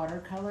white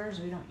watercolors?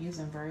 We don't use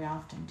them very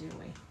often, do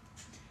we?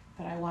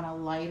 But I want a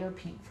lighter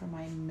pink for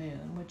my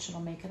Moon, which will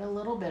make it a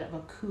little bit of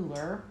a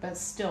cooler, but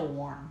still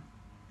warm.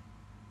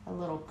 A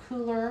little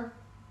cooler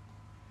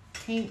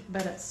pink,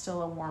 but it's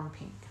still a warm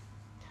pink,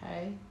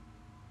 okay?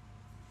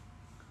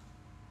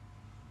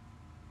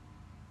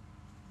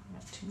 I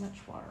got too much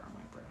water on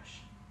my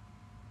brush.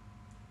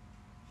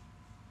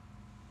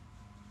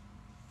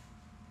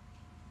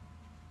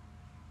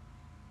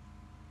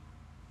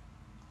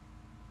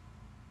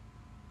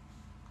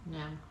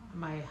 Now,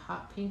 my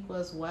hot pink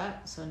was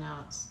wet, so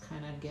now it's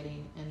kind of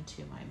getting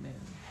into my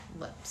Moon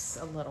lips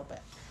a little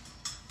bit.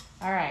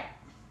 All right,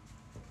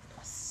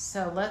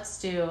 so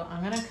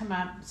I'm gonna come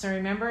up. So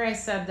remember I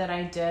said that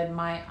I did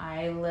my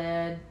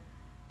eyelid,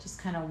 just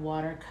kind of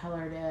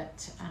watercolored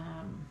it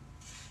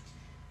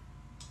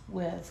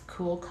with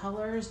cool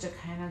colors to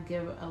kind of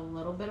give a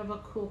little bit of a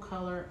cool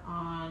color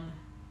on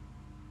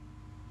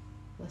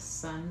the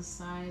sun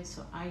side.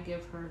 So I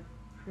give her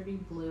pretty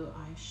blue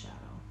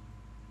eyeshadow.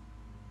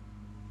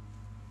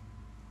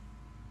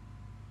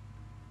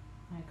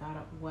 I got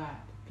it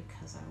wet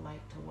because I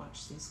like to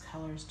watch these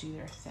colors do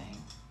their thing.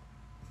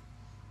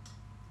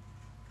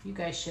 You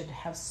guys should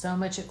have so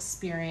much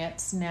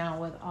experience now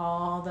with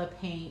all the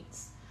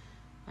paints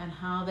and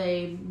how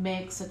they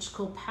make such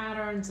cool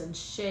patterns and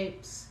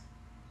shapes.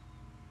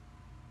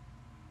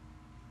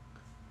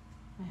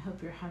 I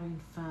hope you're having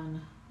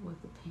fun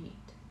with the paint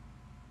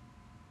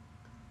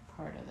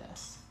part of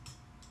this.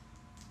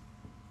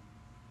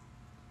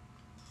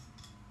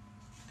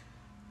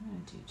 I'm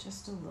going to do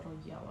just a little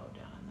yellow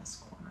down in this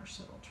corner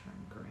so it'll turn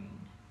green.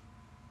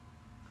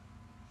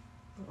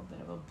 A little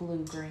bit of a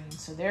blue-green.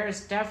 So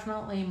there's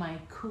definitely my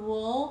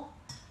cool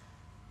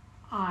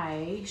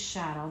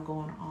eyeshadow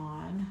going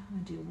on. I'm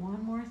going to do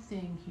one more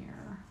thing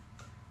here.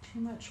 Too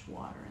much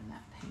water in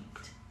that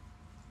paint.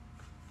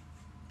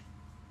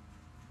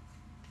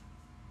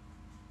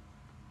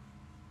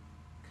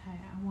 Okay,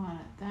 I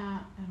want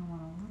that, and I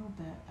want a little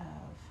bit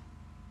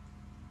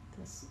of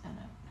this in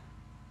it.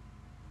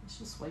 It's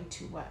just way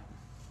too wet.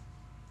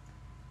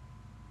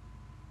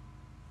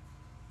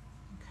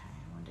 Okay,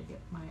 I want to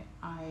get my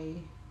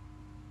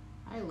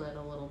eyelid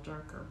a little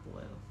darker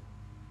blue.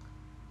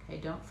 Okay,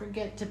 don't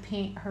forget to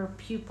paint her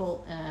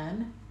pupil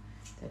in,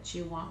 that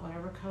you want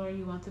whatever color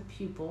you want the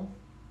pupil.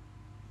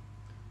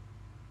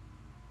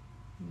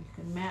 You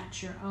can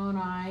match your own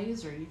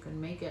eyes or you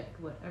can make it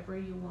whatever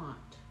you want.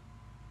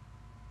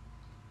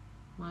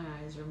 My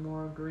eyes are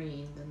more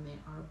green than they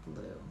are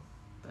blue,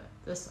 but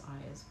this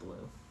eye is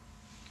blue.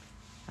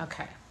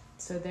 Okay,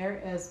 so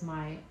there is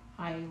my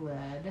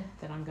eyelid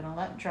that I'm gonna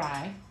let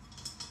dry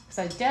because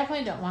I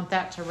definitely don't want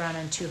that to run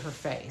into her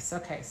face.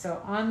 Okay,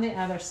 so on the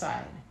other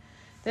side,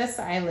 this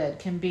eyelid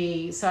can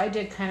be, so I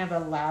did kind of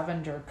a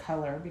lavender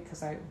color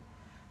because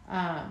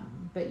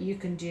but you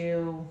can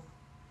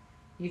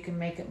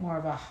make it more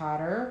of a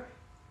hotter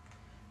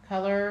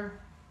color,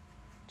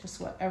 just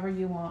whatever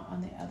you want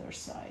on the other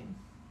side.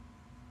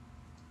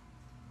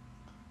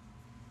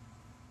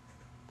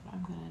 But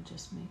I'm gonna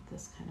just make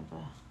this kind of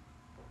a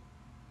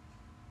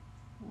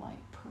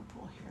light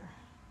purple here.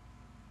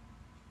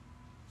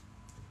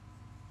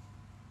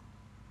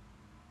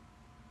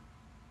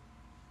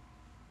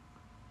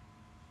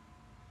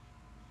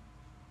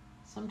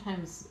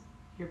 Sometimes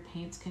your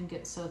paints can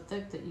get so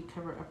thick that you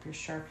cover up your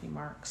Sharpie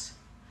marks.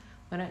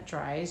 When it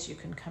dries, you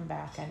can come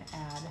back and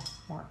add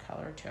more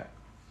color to it.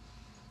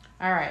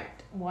 All right,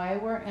 while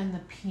we're in the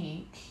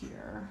pink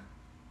here,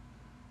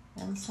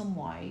 and some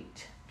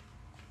white,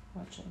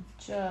 which I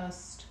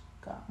just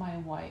got my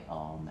white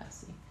all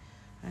messy.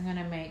 I'm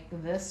gonna make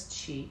this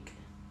cheek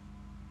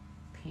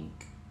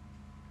pink.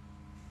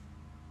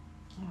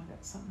 Oh, I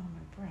got something on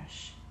my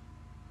brush.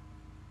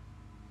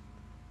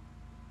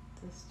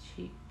 This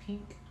cheek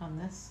pink on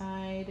this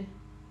side.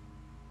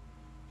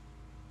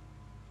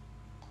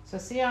 So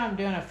see how I'm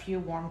doing a few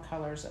warm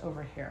colors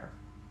over here.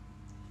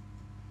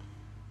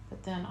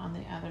 But then on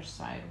the other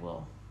side,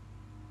 we'll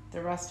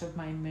the rest of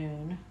my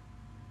moon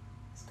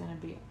is going to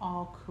be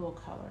all cool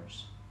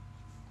colors.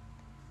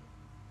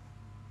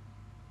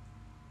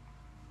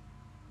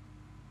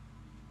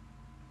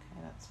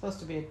 Okay, that's supposed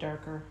to be a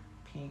darker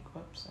pink.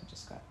 Whoops, I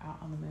just got out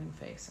on the moon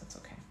face. That's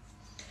okay.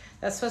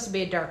 That's supposed to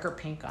be a darker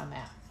pink on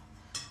that.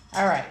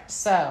 All right,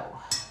 so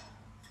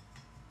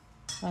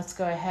let's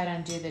go ahead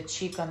and do the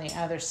cheek on the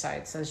other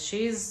side. So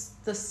she's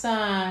the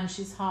sun,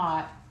 she's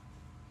hot.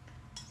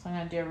 So I'm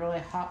going to do a really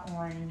hot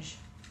orange.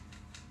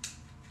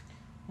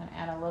 I'm going to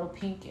add a little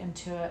pink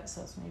into it,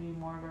 so it's maybe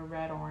more of a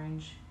red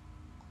orange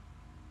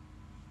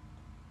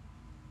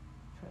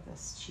for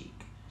this cheek.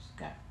 She's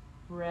got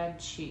red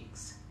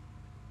cheeks.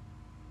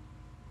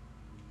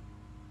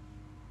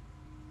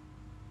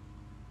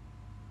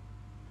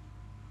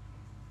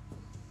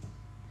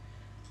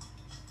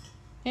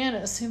 And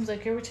it seems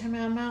like every time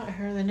I'm out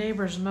here, the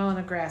neighbors mowing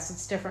the grass.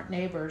 It's different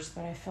neighbors,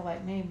 but I feel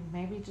like maybe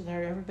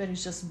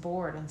everybody's just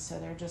bored, and so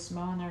they're just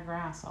mowing their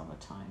grass all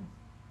the time.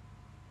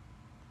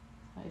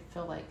 I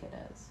feel like it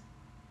is.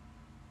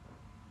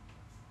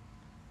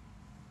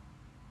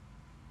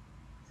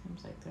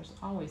 Seems like there's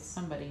always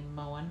somebody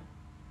mowing.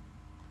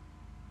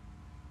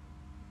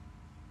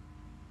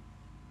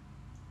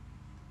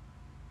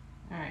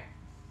 All right.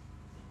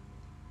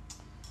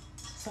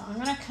 So I'm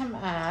going to come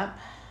up.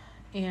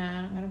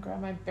 And I'm going to grab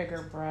my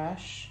bigger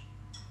brush.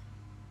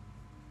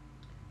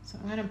 So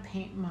I'm going to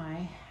paint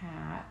my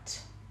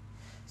hat.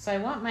 So I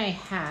want my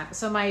hat.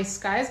 So my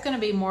sky is going to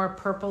be more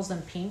purples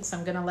and pinks.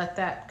 I'm going to let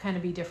that kind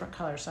of be different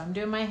colors. So I'm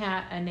doing my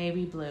hat a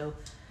navy blue.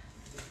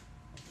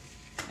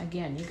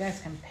 Again, you guys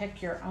can pick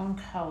your own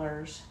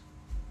colors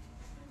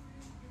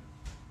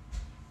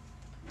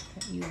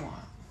that you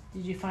want.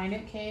 Did you find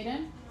it,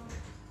 Kaden?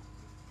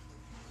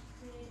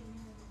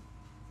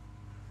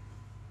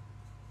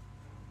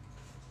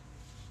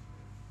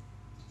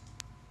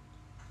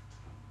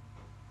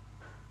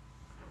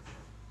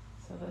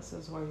 So this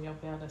is where you'll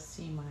be able to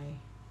see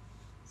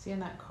see in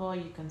that coil,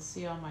 you can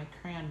see all my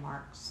crayon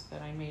marks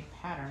that I made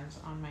patterns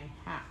on my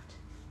hat.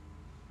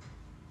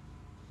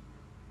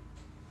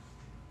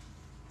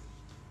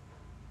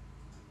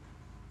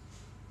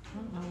 I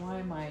don't know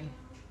why my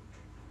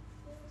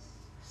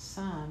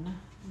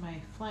my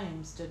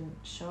flames didn't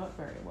show up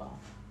very well.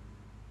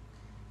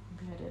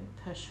 Maybe I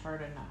didn't push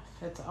hard enough.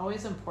 It's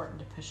always important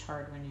to push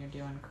hard when you're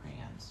doing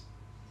crayons.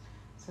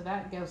 So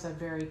that gives a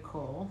very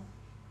cool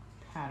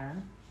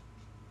pattern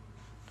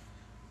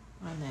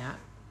on that.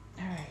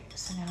 All right,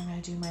 so now I'm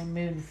going to do my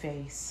moon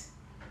face.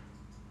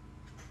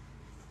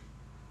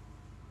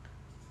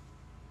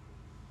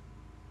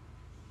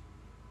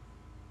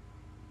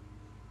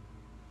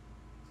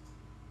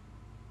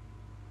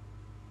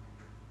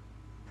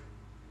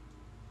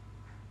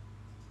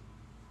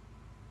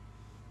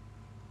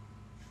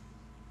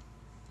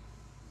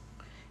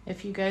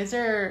 If you guys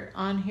are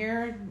on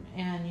here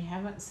and you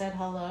haven't said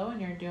hello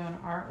and you're doing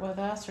art with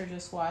us or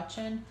just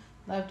watching,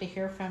 love to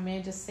hear from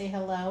you. Just say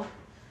hello.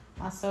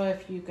 Also,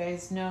 if you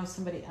guys know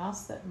somebody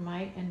else that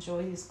might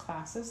enjoy these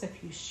classes,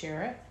 if you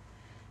share it,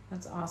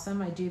 that's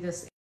awesome. I do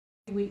this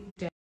every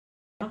weekday at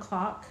 1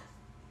 o'clock.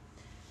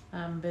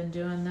 Been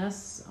doing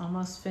this,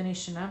 almost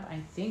finishing up.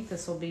 I think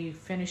this will be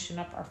finishing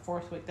up our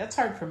 4th week. That's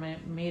hard for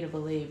me to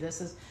believe.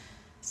 This is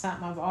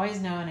something I've always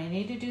known. I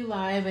need to do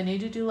live. I need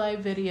to do live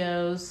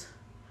videos.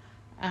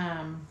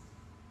 And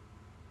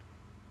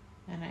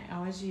I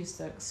always use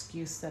the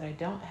excuse that I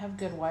don't have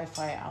good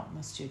Wi-Fi out in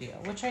the studio,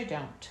 which I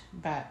don't,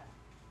 but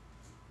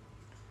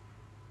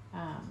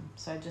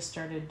so I just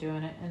started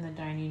doing it in the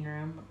dining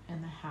room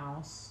in the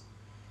house,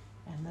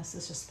 and this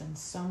has just been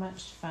so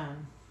much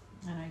fun,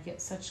 and I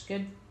get such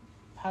good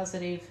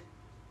positive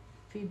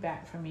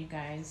feedback from you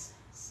guys,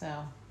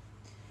 so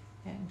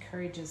it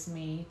encourages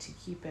me to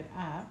keep it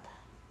up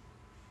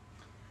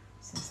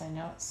since I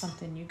know it's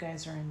something you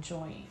guys are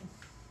enjoying.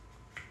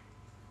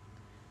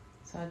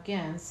 So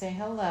again, say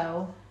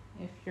hello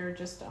if you're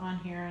just on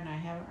here and I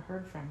haven't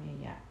heard from you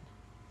yet.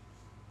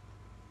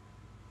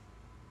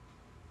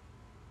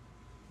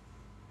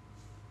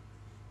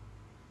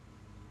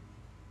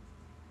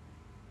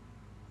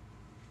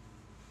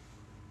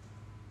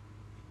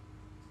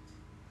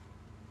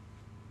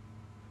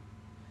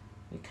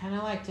 We kind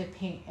of like to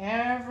paint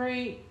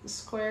every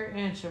square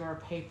inch of our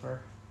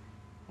paper.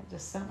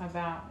 Just something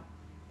about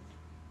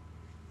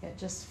it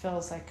just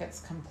feels like it's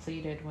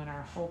completed when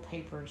our whole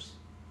paper's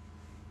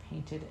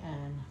painted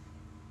in.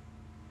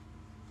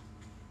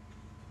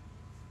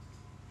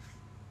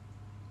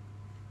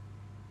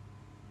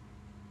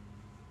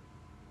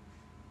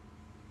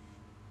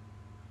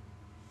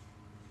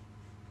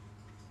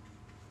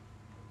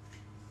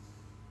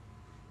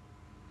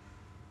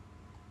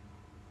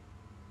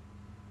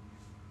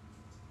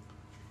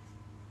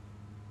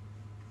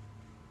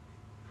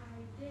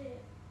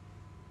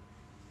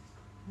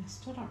 I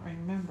still don't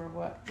remember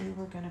what we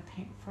were going to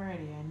paint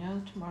Friday. I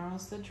know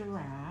tomorrow's the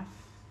giraffe.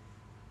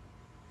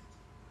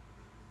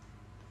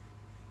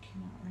 I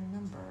cannot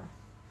remember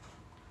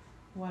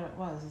what it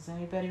was. Does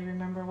anybody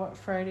remember what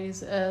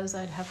Friday's is?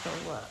 I'd have to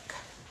look.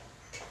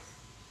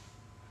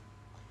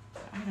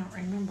 I don't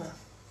remember.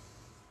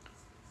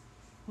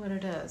 what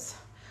it is.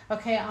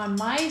 Okay, on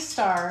my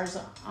stars,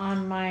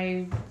 in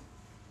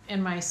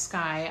my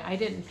sky, I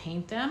didn't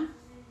paint them.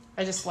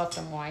 I just left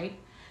them white.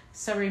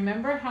 So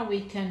remember how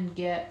we can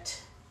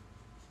get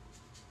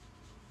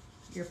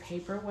your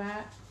paper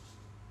wet?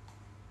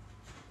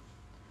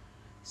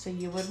 So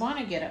you would want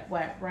to get it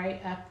wet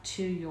right up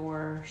to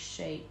your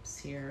shapes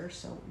here,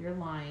 so your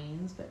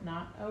lines, but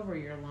not over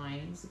your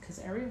lines, because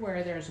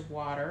everywhere there's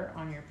water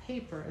on your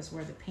paper is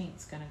where the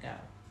paint's going to go.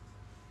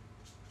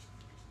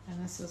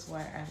 And this is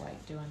why I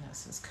like doing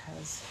this, is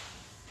because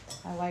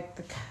I like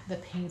the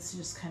paints to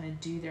just kind of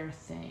do their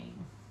thing.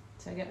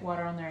 So I get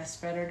water on there, I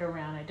spread it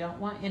around. I don't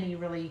want any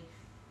really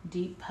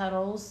deep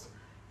puddles.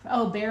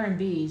 Oh, bear and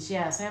bees.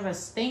 Yes, I have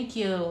thank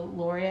you,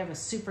 Lori. I have a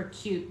super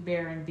cute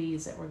bear and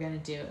bees that we're going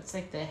to do. It's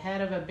like the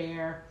head of a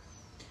bear.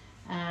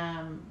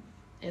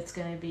 It's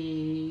going to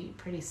be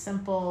pretty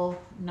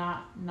simple,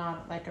 not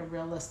like a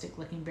realistic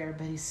looking bear,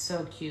 but he's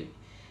so cute.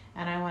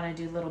 And I want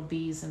to do little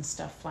bees and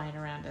stuff flying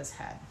around his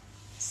head.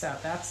 So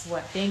that's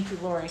what, thank you,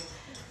 Lori.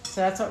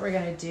 So that's what we're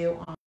going to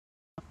do on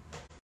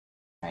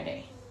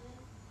Friday.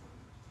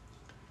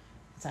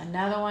 It's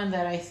another one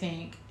that I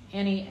think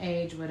any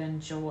age would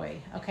enjoy.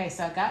 Okay,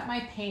 so I got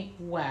my paint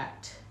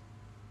wet,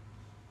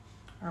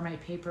 or my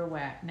paper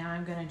wet. Now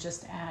I'm going to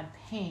just add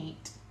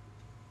paint.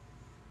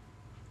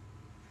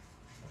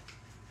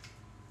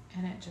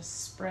 And it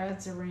just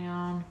spreads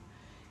around,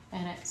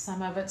 and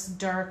some of it's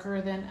darker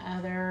than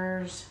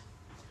others.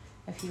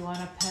 If you want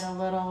to put a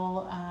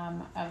little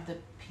of the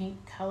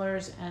pink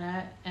colors in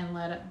it and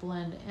let it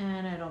blend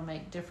in, it'll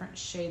make different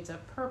shades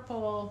of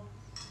purple.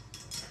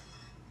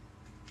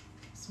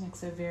 This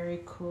makes a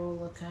very cool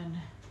looking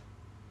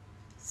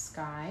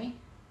sky.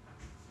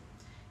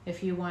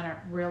 If you want it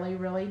really,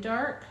 really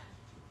dark,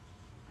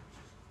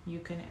 you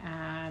can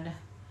add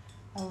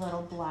a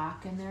little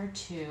black in there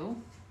too.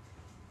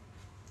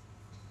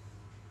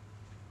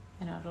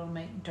 And it'll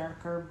make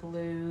darker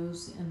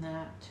blues in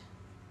that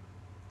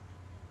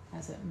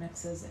as it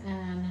mixes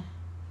in.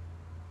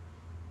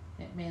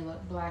 It may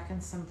look black in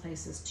some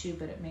places too,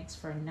 but it makes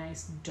for a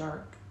nice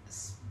dark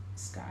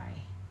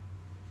sky.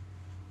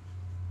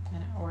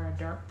 Or a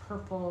dark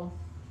purple.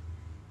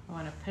 I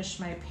want to push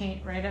my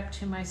paint right up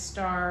to my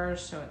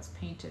stars so it's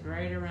painted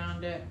right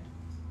around it.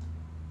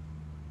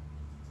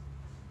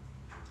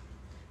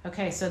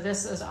 Okay, so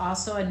this is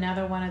also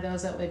another one of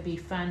those that would be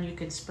fun. You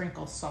could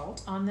sprinkle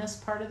salt on this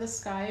part of the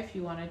sky if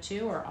you wanted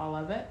to, or all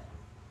of it.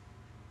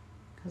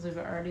 Because we've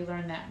already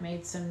learned that,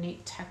 made some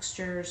neat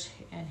textures.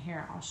 And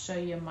here, I'll show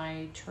you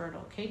my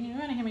turtle. Kaden, you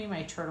want to hand me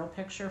my turtle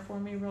picture for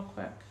me real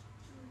quick?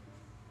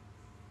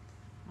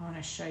 I want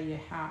to show you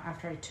how,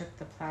 after I took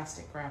the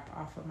plastic wrap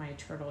off of my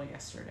turtle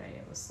yesterday,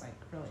 it was like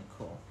really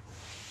cool.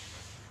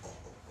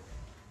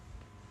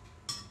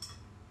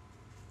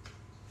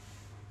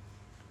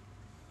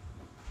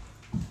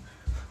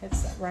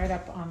 It's right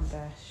up on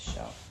the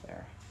shelf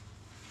there.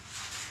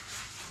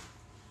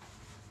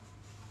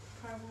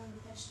 Probably one of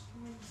the best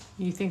ones.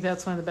 You think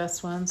that's one of the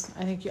best ones?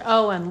 I think you,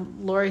 oh,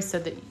 and Lori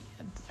said that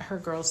her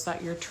girls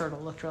thought your turtle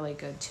looked really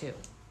good too.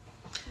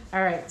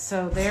 All right,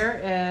 so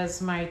there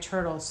is my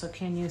turtle. So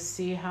can you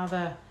see how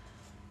the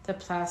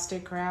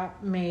plastic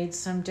wrap made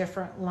some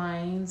different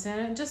lines,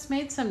 and it just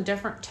made some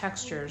different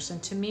textures.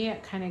 And to me,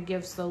 it kind of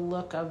gives the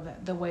look of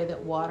the way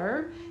that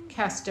water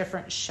casts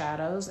different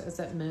shadows as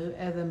the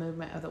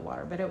movement of the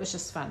water. But it was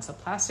just fun. So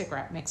plastic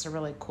wrap makes a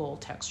really cool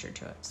texture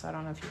to it. So I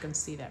don't know if you can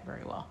see that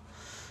very well.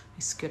 I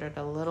scoot it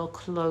a little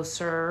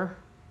closer,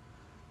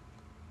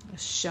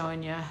 just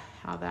showing you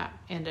how that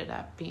ended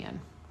up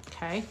being.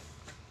 Okay.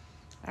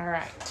 All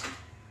right.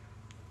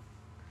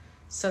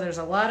 So there's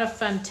a lot of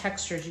fun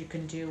textures you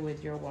can do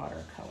with your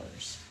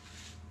watercolors.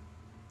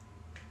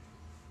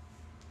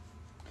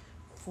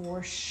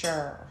 For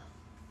sure.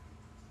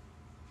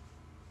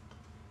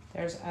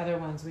 There's other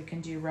ones. We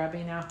can do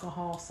rubbing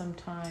alcohol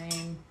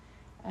sometime.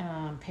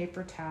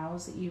 Paper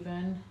towels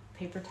even.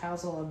 Paper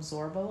towels will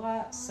absorb a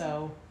lot,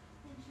 so.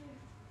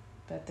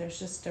 But there's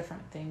just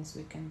different things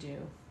we can do.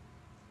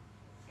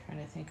 Trying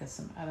to think of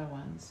some other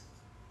ones.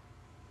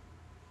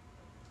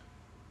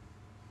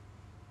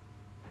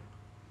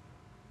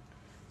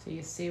 So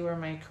you see where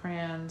my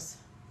crayons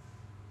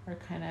are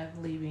kind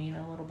of leaving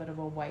a little bit of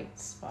a white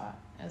spot.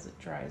 As it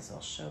dries, they'll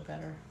show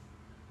better.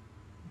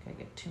 I think I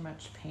get too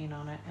much paint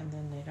on it and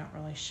then they don't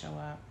really show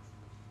up.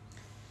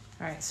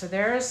 All right, so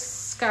there's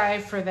sky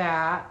for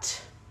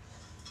that.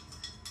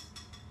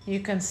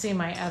 You can see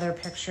my other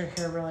picture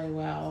here really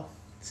well.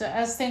 So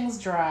as things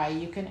dry,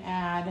 you can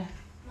add...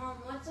 Mom,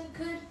 what's a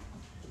good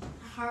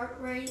heart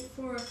rate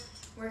for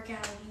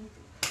workouting?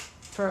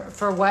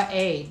 For what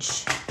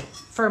age?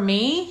 For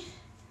me?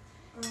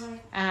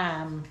 Like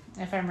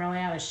if I'm really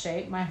out of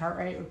shape, my heart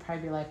rate would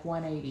probably be like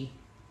 180.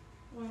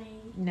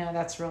 180. No,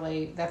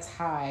 that's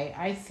high.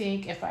 I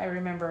think if I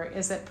remember,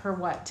 is it per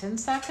what, 10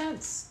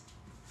 seconds?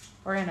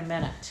 Or in a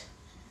minute?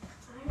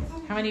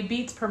 How many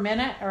beats per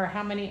minute, or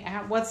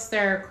what's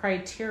their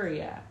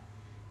criteria?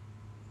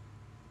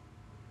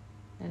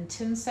 In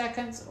 10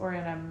 seconds or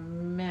in a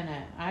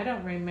minute? I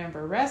don't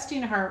remember.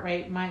 Resting heart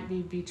rate might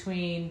be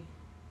between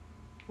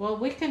Well,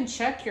 we can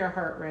check your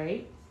heart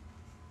rate.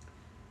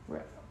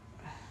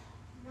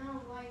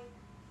 No, like.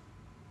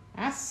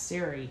 Ask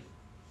Siri.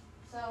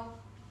 So.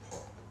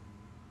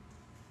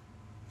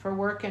 For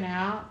working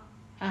out,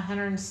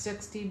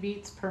 160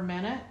 beats per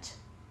minute.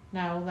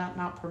 No,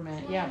 not per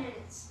minute. 20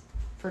 minutes.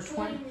 For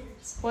 20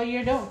 minutes. Well,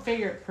 you don't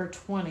figure it per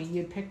 20.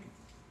 You'd pick.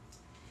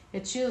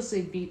 It's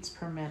usually beats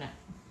per minute.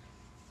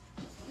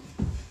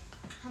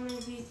 How many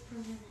beats per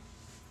minute?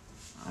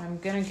 I'm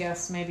gonna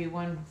guess maybe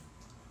one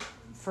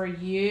for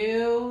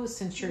you,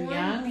 since you're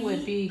young,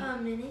 would be a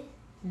minute.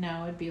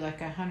 No, it'd be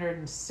like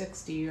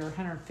 160 or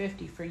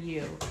 150 for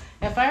you.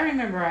 If I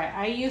remember right,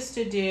 I used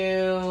to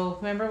do.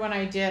 Remember when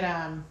I did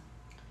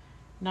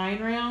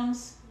 9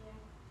 rounds?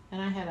 Yeah.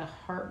 And I had a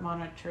heart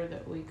monitor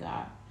that we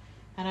got.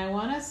 And I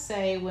want to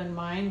say when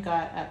mine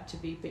got up to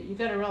be, but you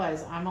got to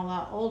realize I'm a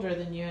lot older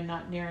than you and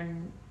not near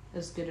in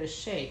as good a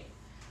shape.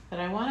 But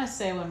I want to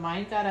say when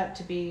mine got up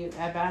to be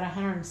about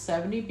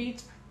 170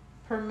 beats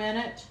per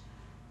minute,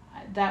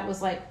 that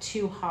was like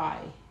too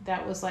high.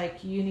 That was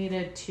like you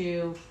needed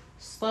to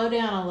slow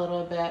down a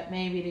little bit,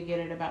 maybe to get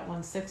it about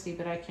 160,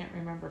 but I can't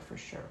remember for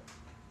sure.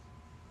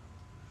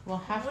 We'll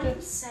have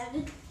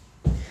 170?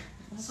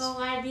 So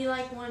I'd be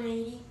like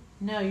 180?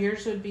 No,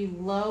 yours would be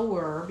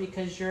lower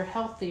because you're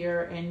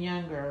healthier and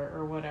younger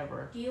or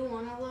whatever. Do you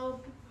want a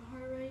low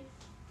heart rate?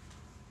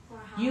 Or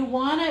high? You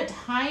want it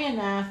high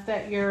enough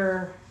that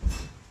you're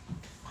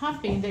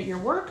pumping, that you're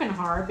working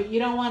hard, but you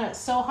don't want it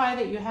so high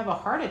that you have a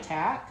heart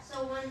attack.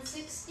 So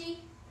 160?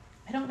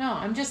 I don't know.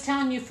 I'm just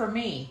telling you for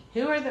me.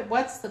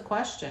 What's the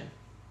question?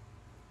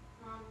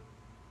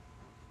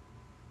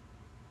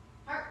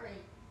 Heart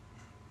rate.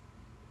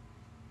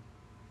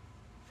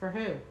 For who?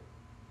 You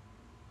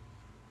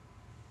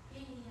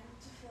have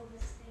to fill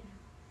this in.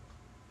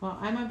 Well,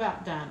 I'm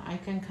about done. I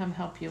can come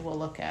help you. We'll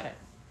look at it.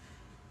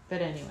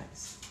 But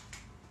anyways.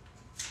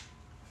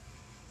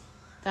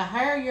 The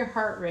higher your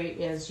heart rate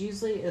is,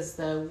 usually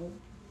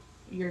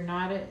you're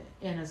not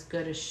in as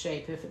good a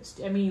shape.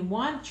 You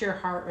want your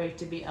heart rate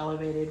to be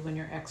elevated when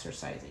you're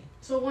exercising.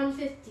 So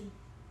 150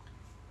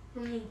 for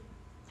me.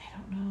 I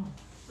don't know.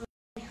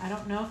 I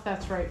don't know if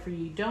that's right for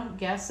you. Don't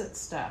guess at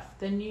stuff.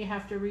 Then you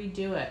have to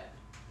redo it.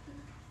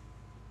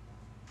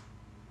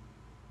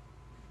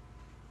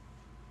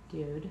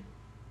 Dude.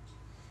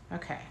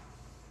 Okay.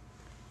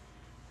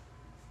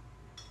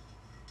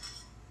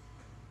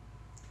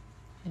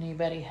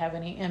 Anybody have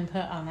any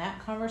input on that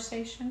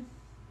conversation?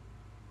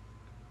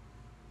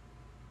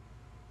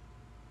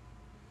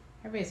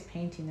 Everybody's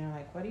painting. They're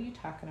like, what are you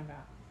talking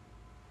about?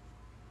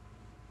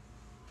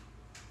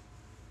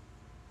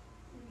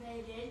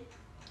 They did?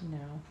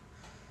 No.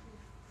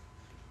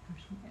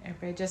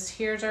 Everybody just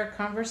hears our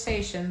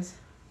conversations.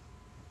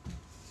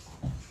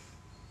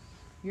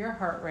 Your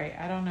heart rate,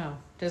 I don't know.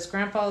 Does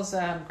Grandpa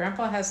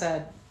has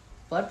a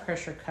blood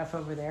pressure cuff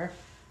over there.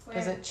 Where?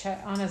 Does it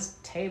check on his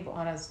table,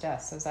 on his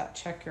desk? Does that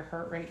check your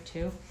heart rate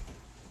too?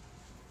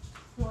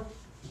 What?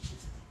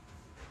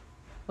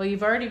 Well,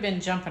 you've already been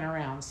jumping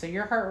around, so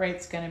your heart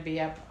rate's going to be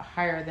up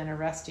higher than a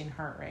resting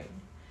heart rate.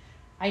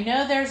 I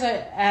know there's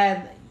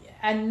a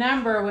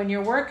number when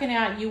you're working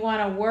out you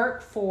want to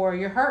work for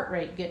your heart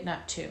rate getting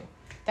up to.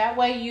 That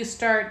way you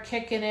start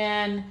kicking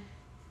in.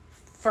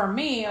 For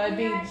me, it would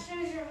be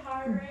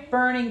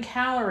burning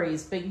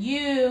calories, but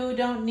you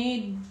don't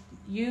need.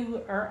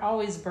 You are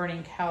always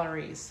burning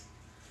calories,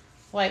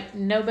 like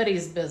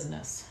nobody's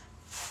business.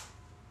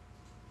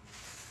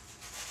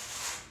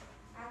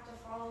 I have to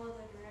follow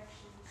the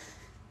directions.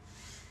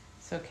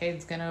 So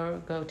Cade's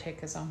gonna go take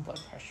his own blood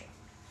pressure.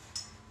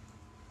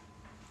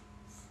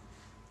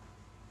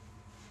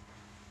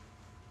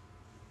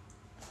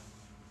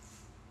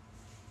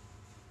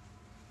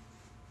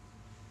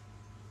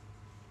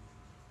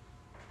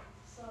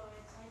 So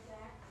it's like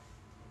that.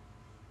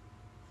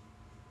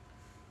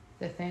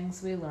 The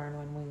things we learn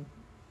when we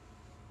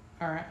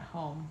are at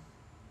home.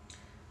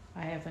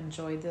 I have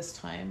enjoyed this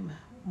time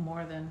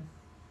more than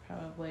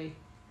probably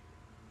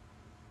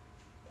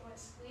What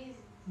squeezing?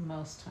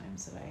 most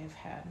times that I have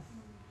had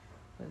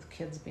with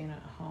kids being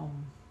at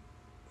home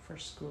for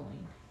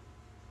schooling.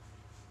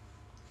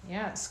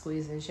 Yeah, it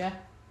squeezes you.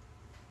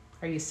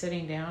 Are you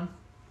sitting down?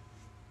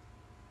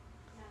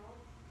 No.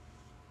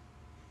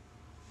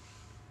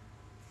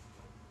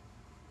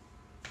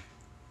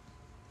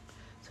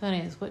 So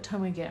anyways, what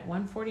time we get?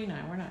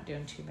 1:49. We're not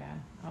doing too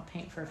bad. I'll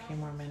paint for a few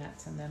more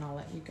minutes and then I'll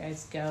let you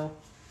guys go.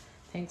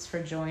 Thanks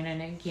for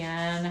joining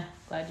again.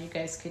 Glad you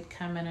guys could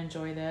come and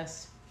enjoy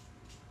this.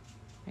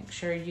 Make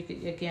sure you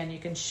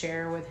can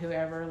share with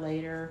whoever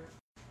later.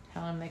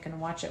 Tell them they can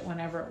watch it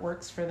whenever it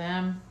works for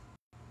them.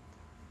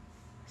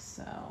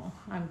 So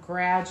I'm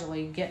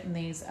gradually getting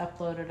these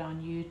uploaded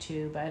on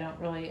YouTube.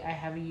 I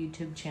have a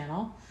YouTube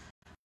channel.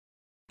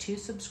 2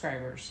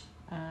 subscribers.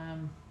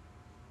 I'm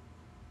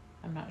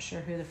not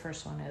sure who the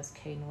first one is.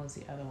 Caden was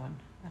the other one.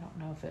 I don't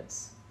know if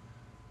it's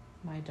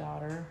my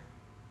daughter.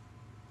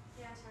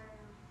 Yeah,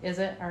 sorry. Is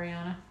it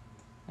Ariana?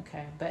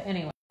 Okay, but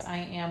anyways, I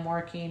am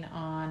working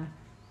on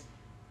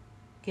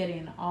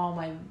getting all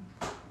my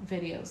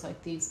videos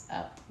like these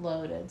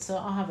uploaded. So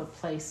I'll have a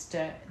place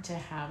to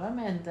have them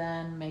and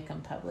then make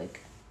them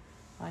public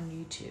on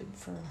YouTube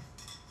for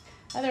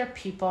other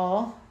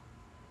people.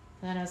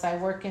 Then as I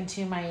work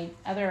into my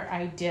other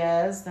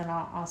ideas, then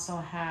I'll also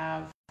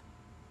have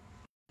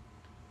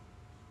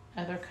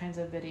other kinds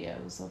of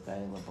videos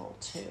available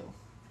too.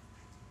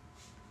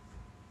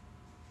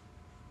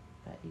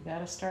 But you got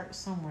to start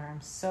somewhere.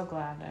 I'm so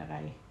glad that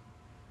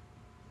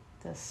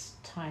this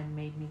time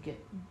made me get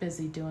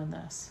busy doing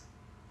this.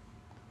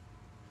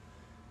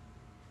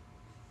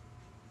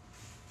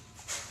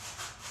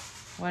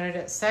 What did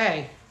it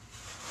say?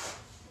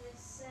 It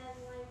said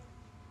like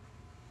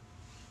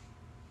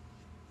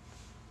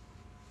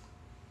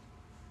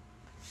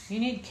You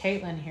need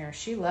Caitlin here.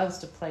 She loves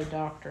to play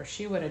doctor.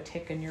 She would have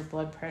taken your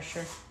blood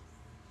pressure.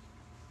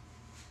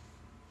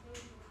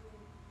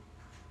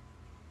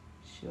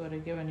 She would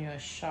have given you a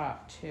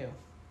shot too.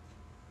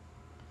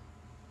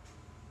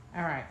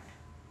 All right.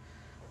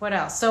 What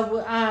else? So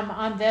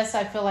on this,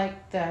 I feel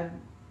like the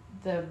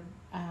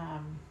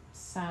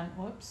sun.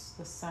 Whoops,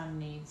 the sun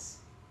needs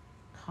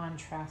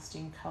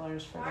contrasting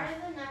colors for why that.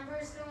 are the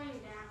numbers going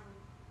down?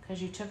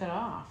 Because you took it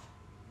off.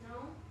 No?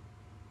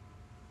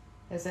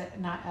 Is it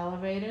not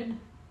elevated?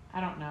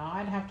 I don't know.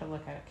 I'd have to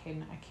look at it,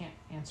 Caden. I can't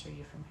answer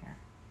you from here.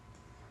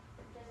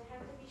 Does it have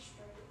to be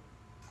straight?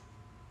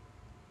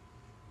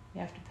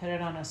 You have to put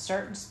it on a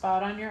certain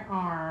spot on your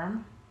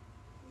arm.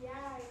 Yeah,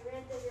 I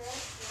read the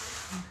directions.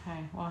 Okay,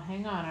 well,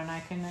 hang on, and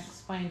I can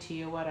explain to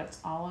you what it's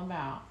all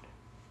about.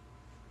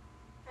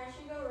 I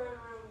should go run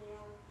around the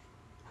yard.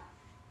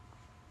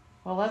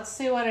 Well, let's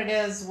see what it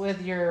is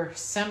with your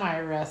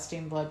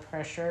semi-resting blood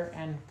pressure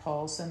and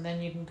pulse, and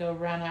then you can go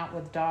run out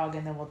with dog,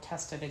 and then we'll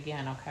test it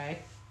again, okay?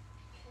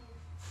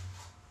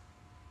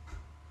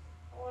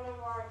 One of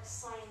our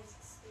science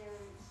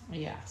experiments.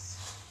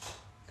 Yes.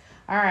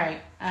 All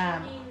right.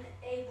 Turning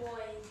a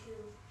boy into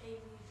a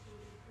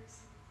mutated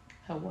person.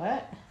 A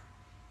what?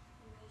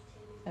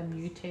 A A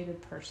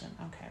mutated person.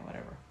 Okay,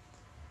 whatever.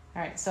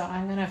 All right, so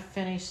I'm going to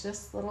finish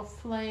this little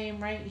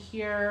flame right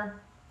here.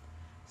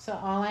 So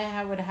all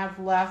I would have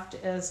left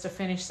is to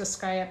finish the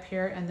sky up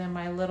here and then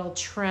my little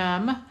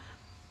trim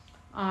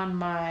on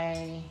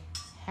my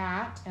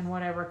hat and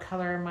whatever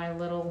color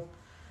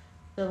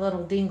the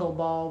little dingle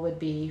ball would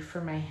be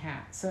for my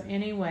hat. So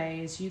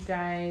anyways, you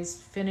guys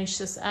finish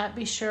this up.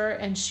 Be sure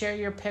and share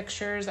your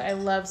pictures. I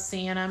love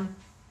seeing them.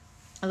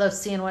 I love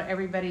seeing what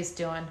everybody's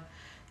doing.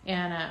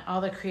 And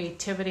all the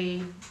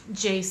creativity.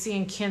 JC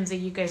and Kinsey,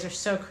 you guys are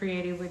so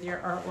creative with your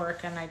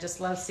artwork, and I just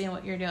love seeing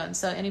what you're doing.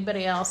 So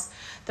anybody else,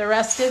 the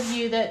rest of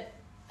you that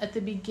at the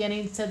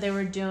beginning said they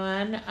were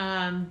doing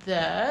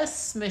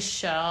this,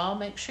 Michelle,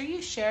 make sure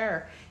you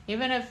share.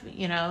 Even if,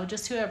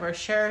 just whoever,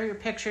 share your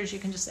pictures. You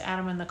can just add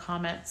them in the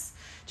comments.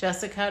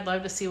 Jessica, I'd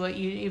love to see what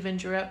you even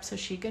drew up so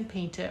she can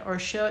paint it or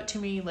show it to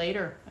me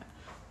later.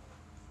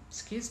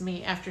 Excuse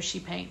me, after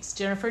she paints.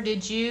 Jennifer,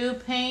 did you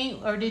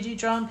paint or did you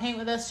draw and paint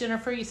with us,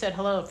 Jennifer? You said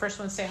hello. First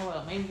one, say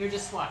hello. Maybe you're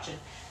just watching.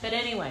 But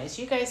anyways,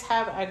 you guys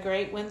have a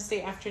great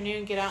Wednesday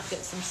afternoon. Get out and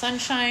get some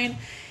sunshine.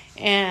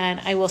 And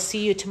I will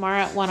see you tomorrow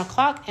at 1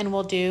 o'clock, and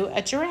we'll do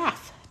a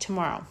giraffe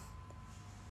tomorrow.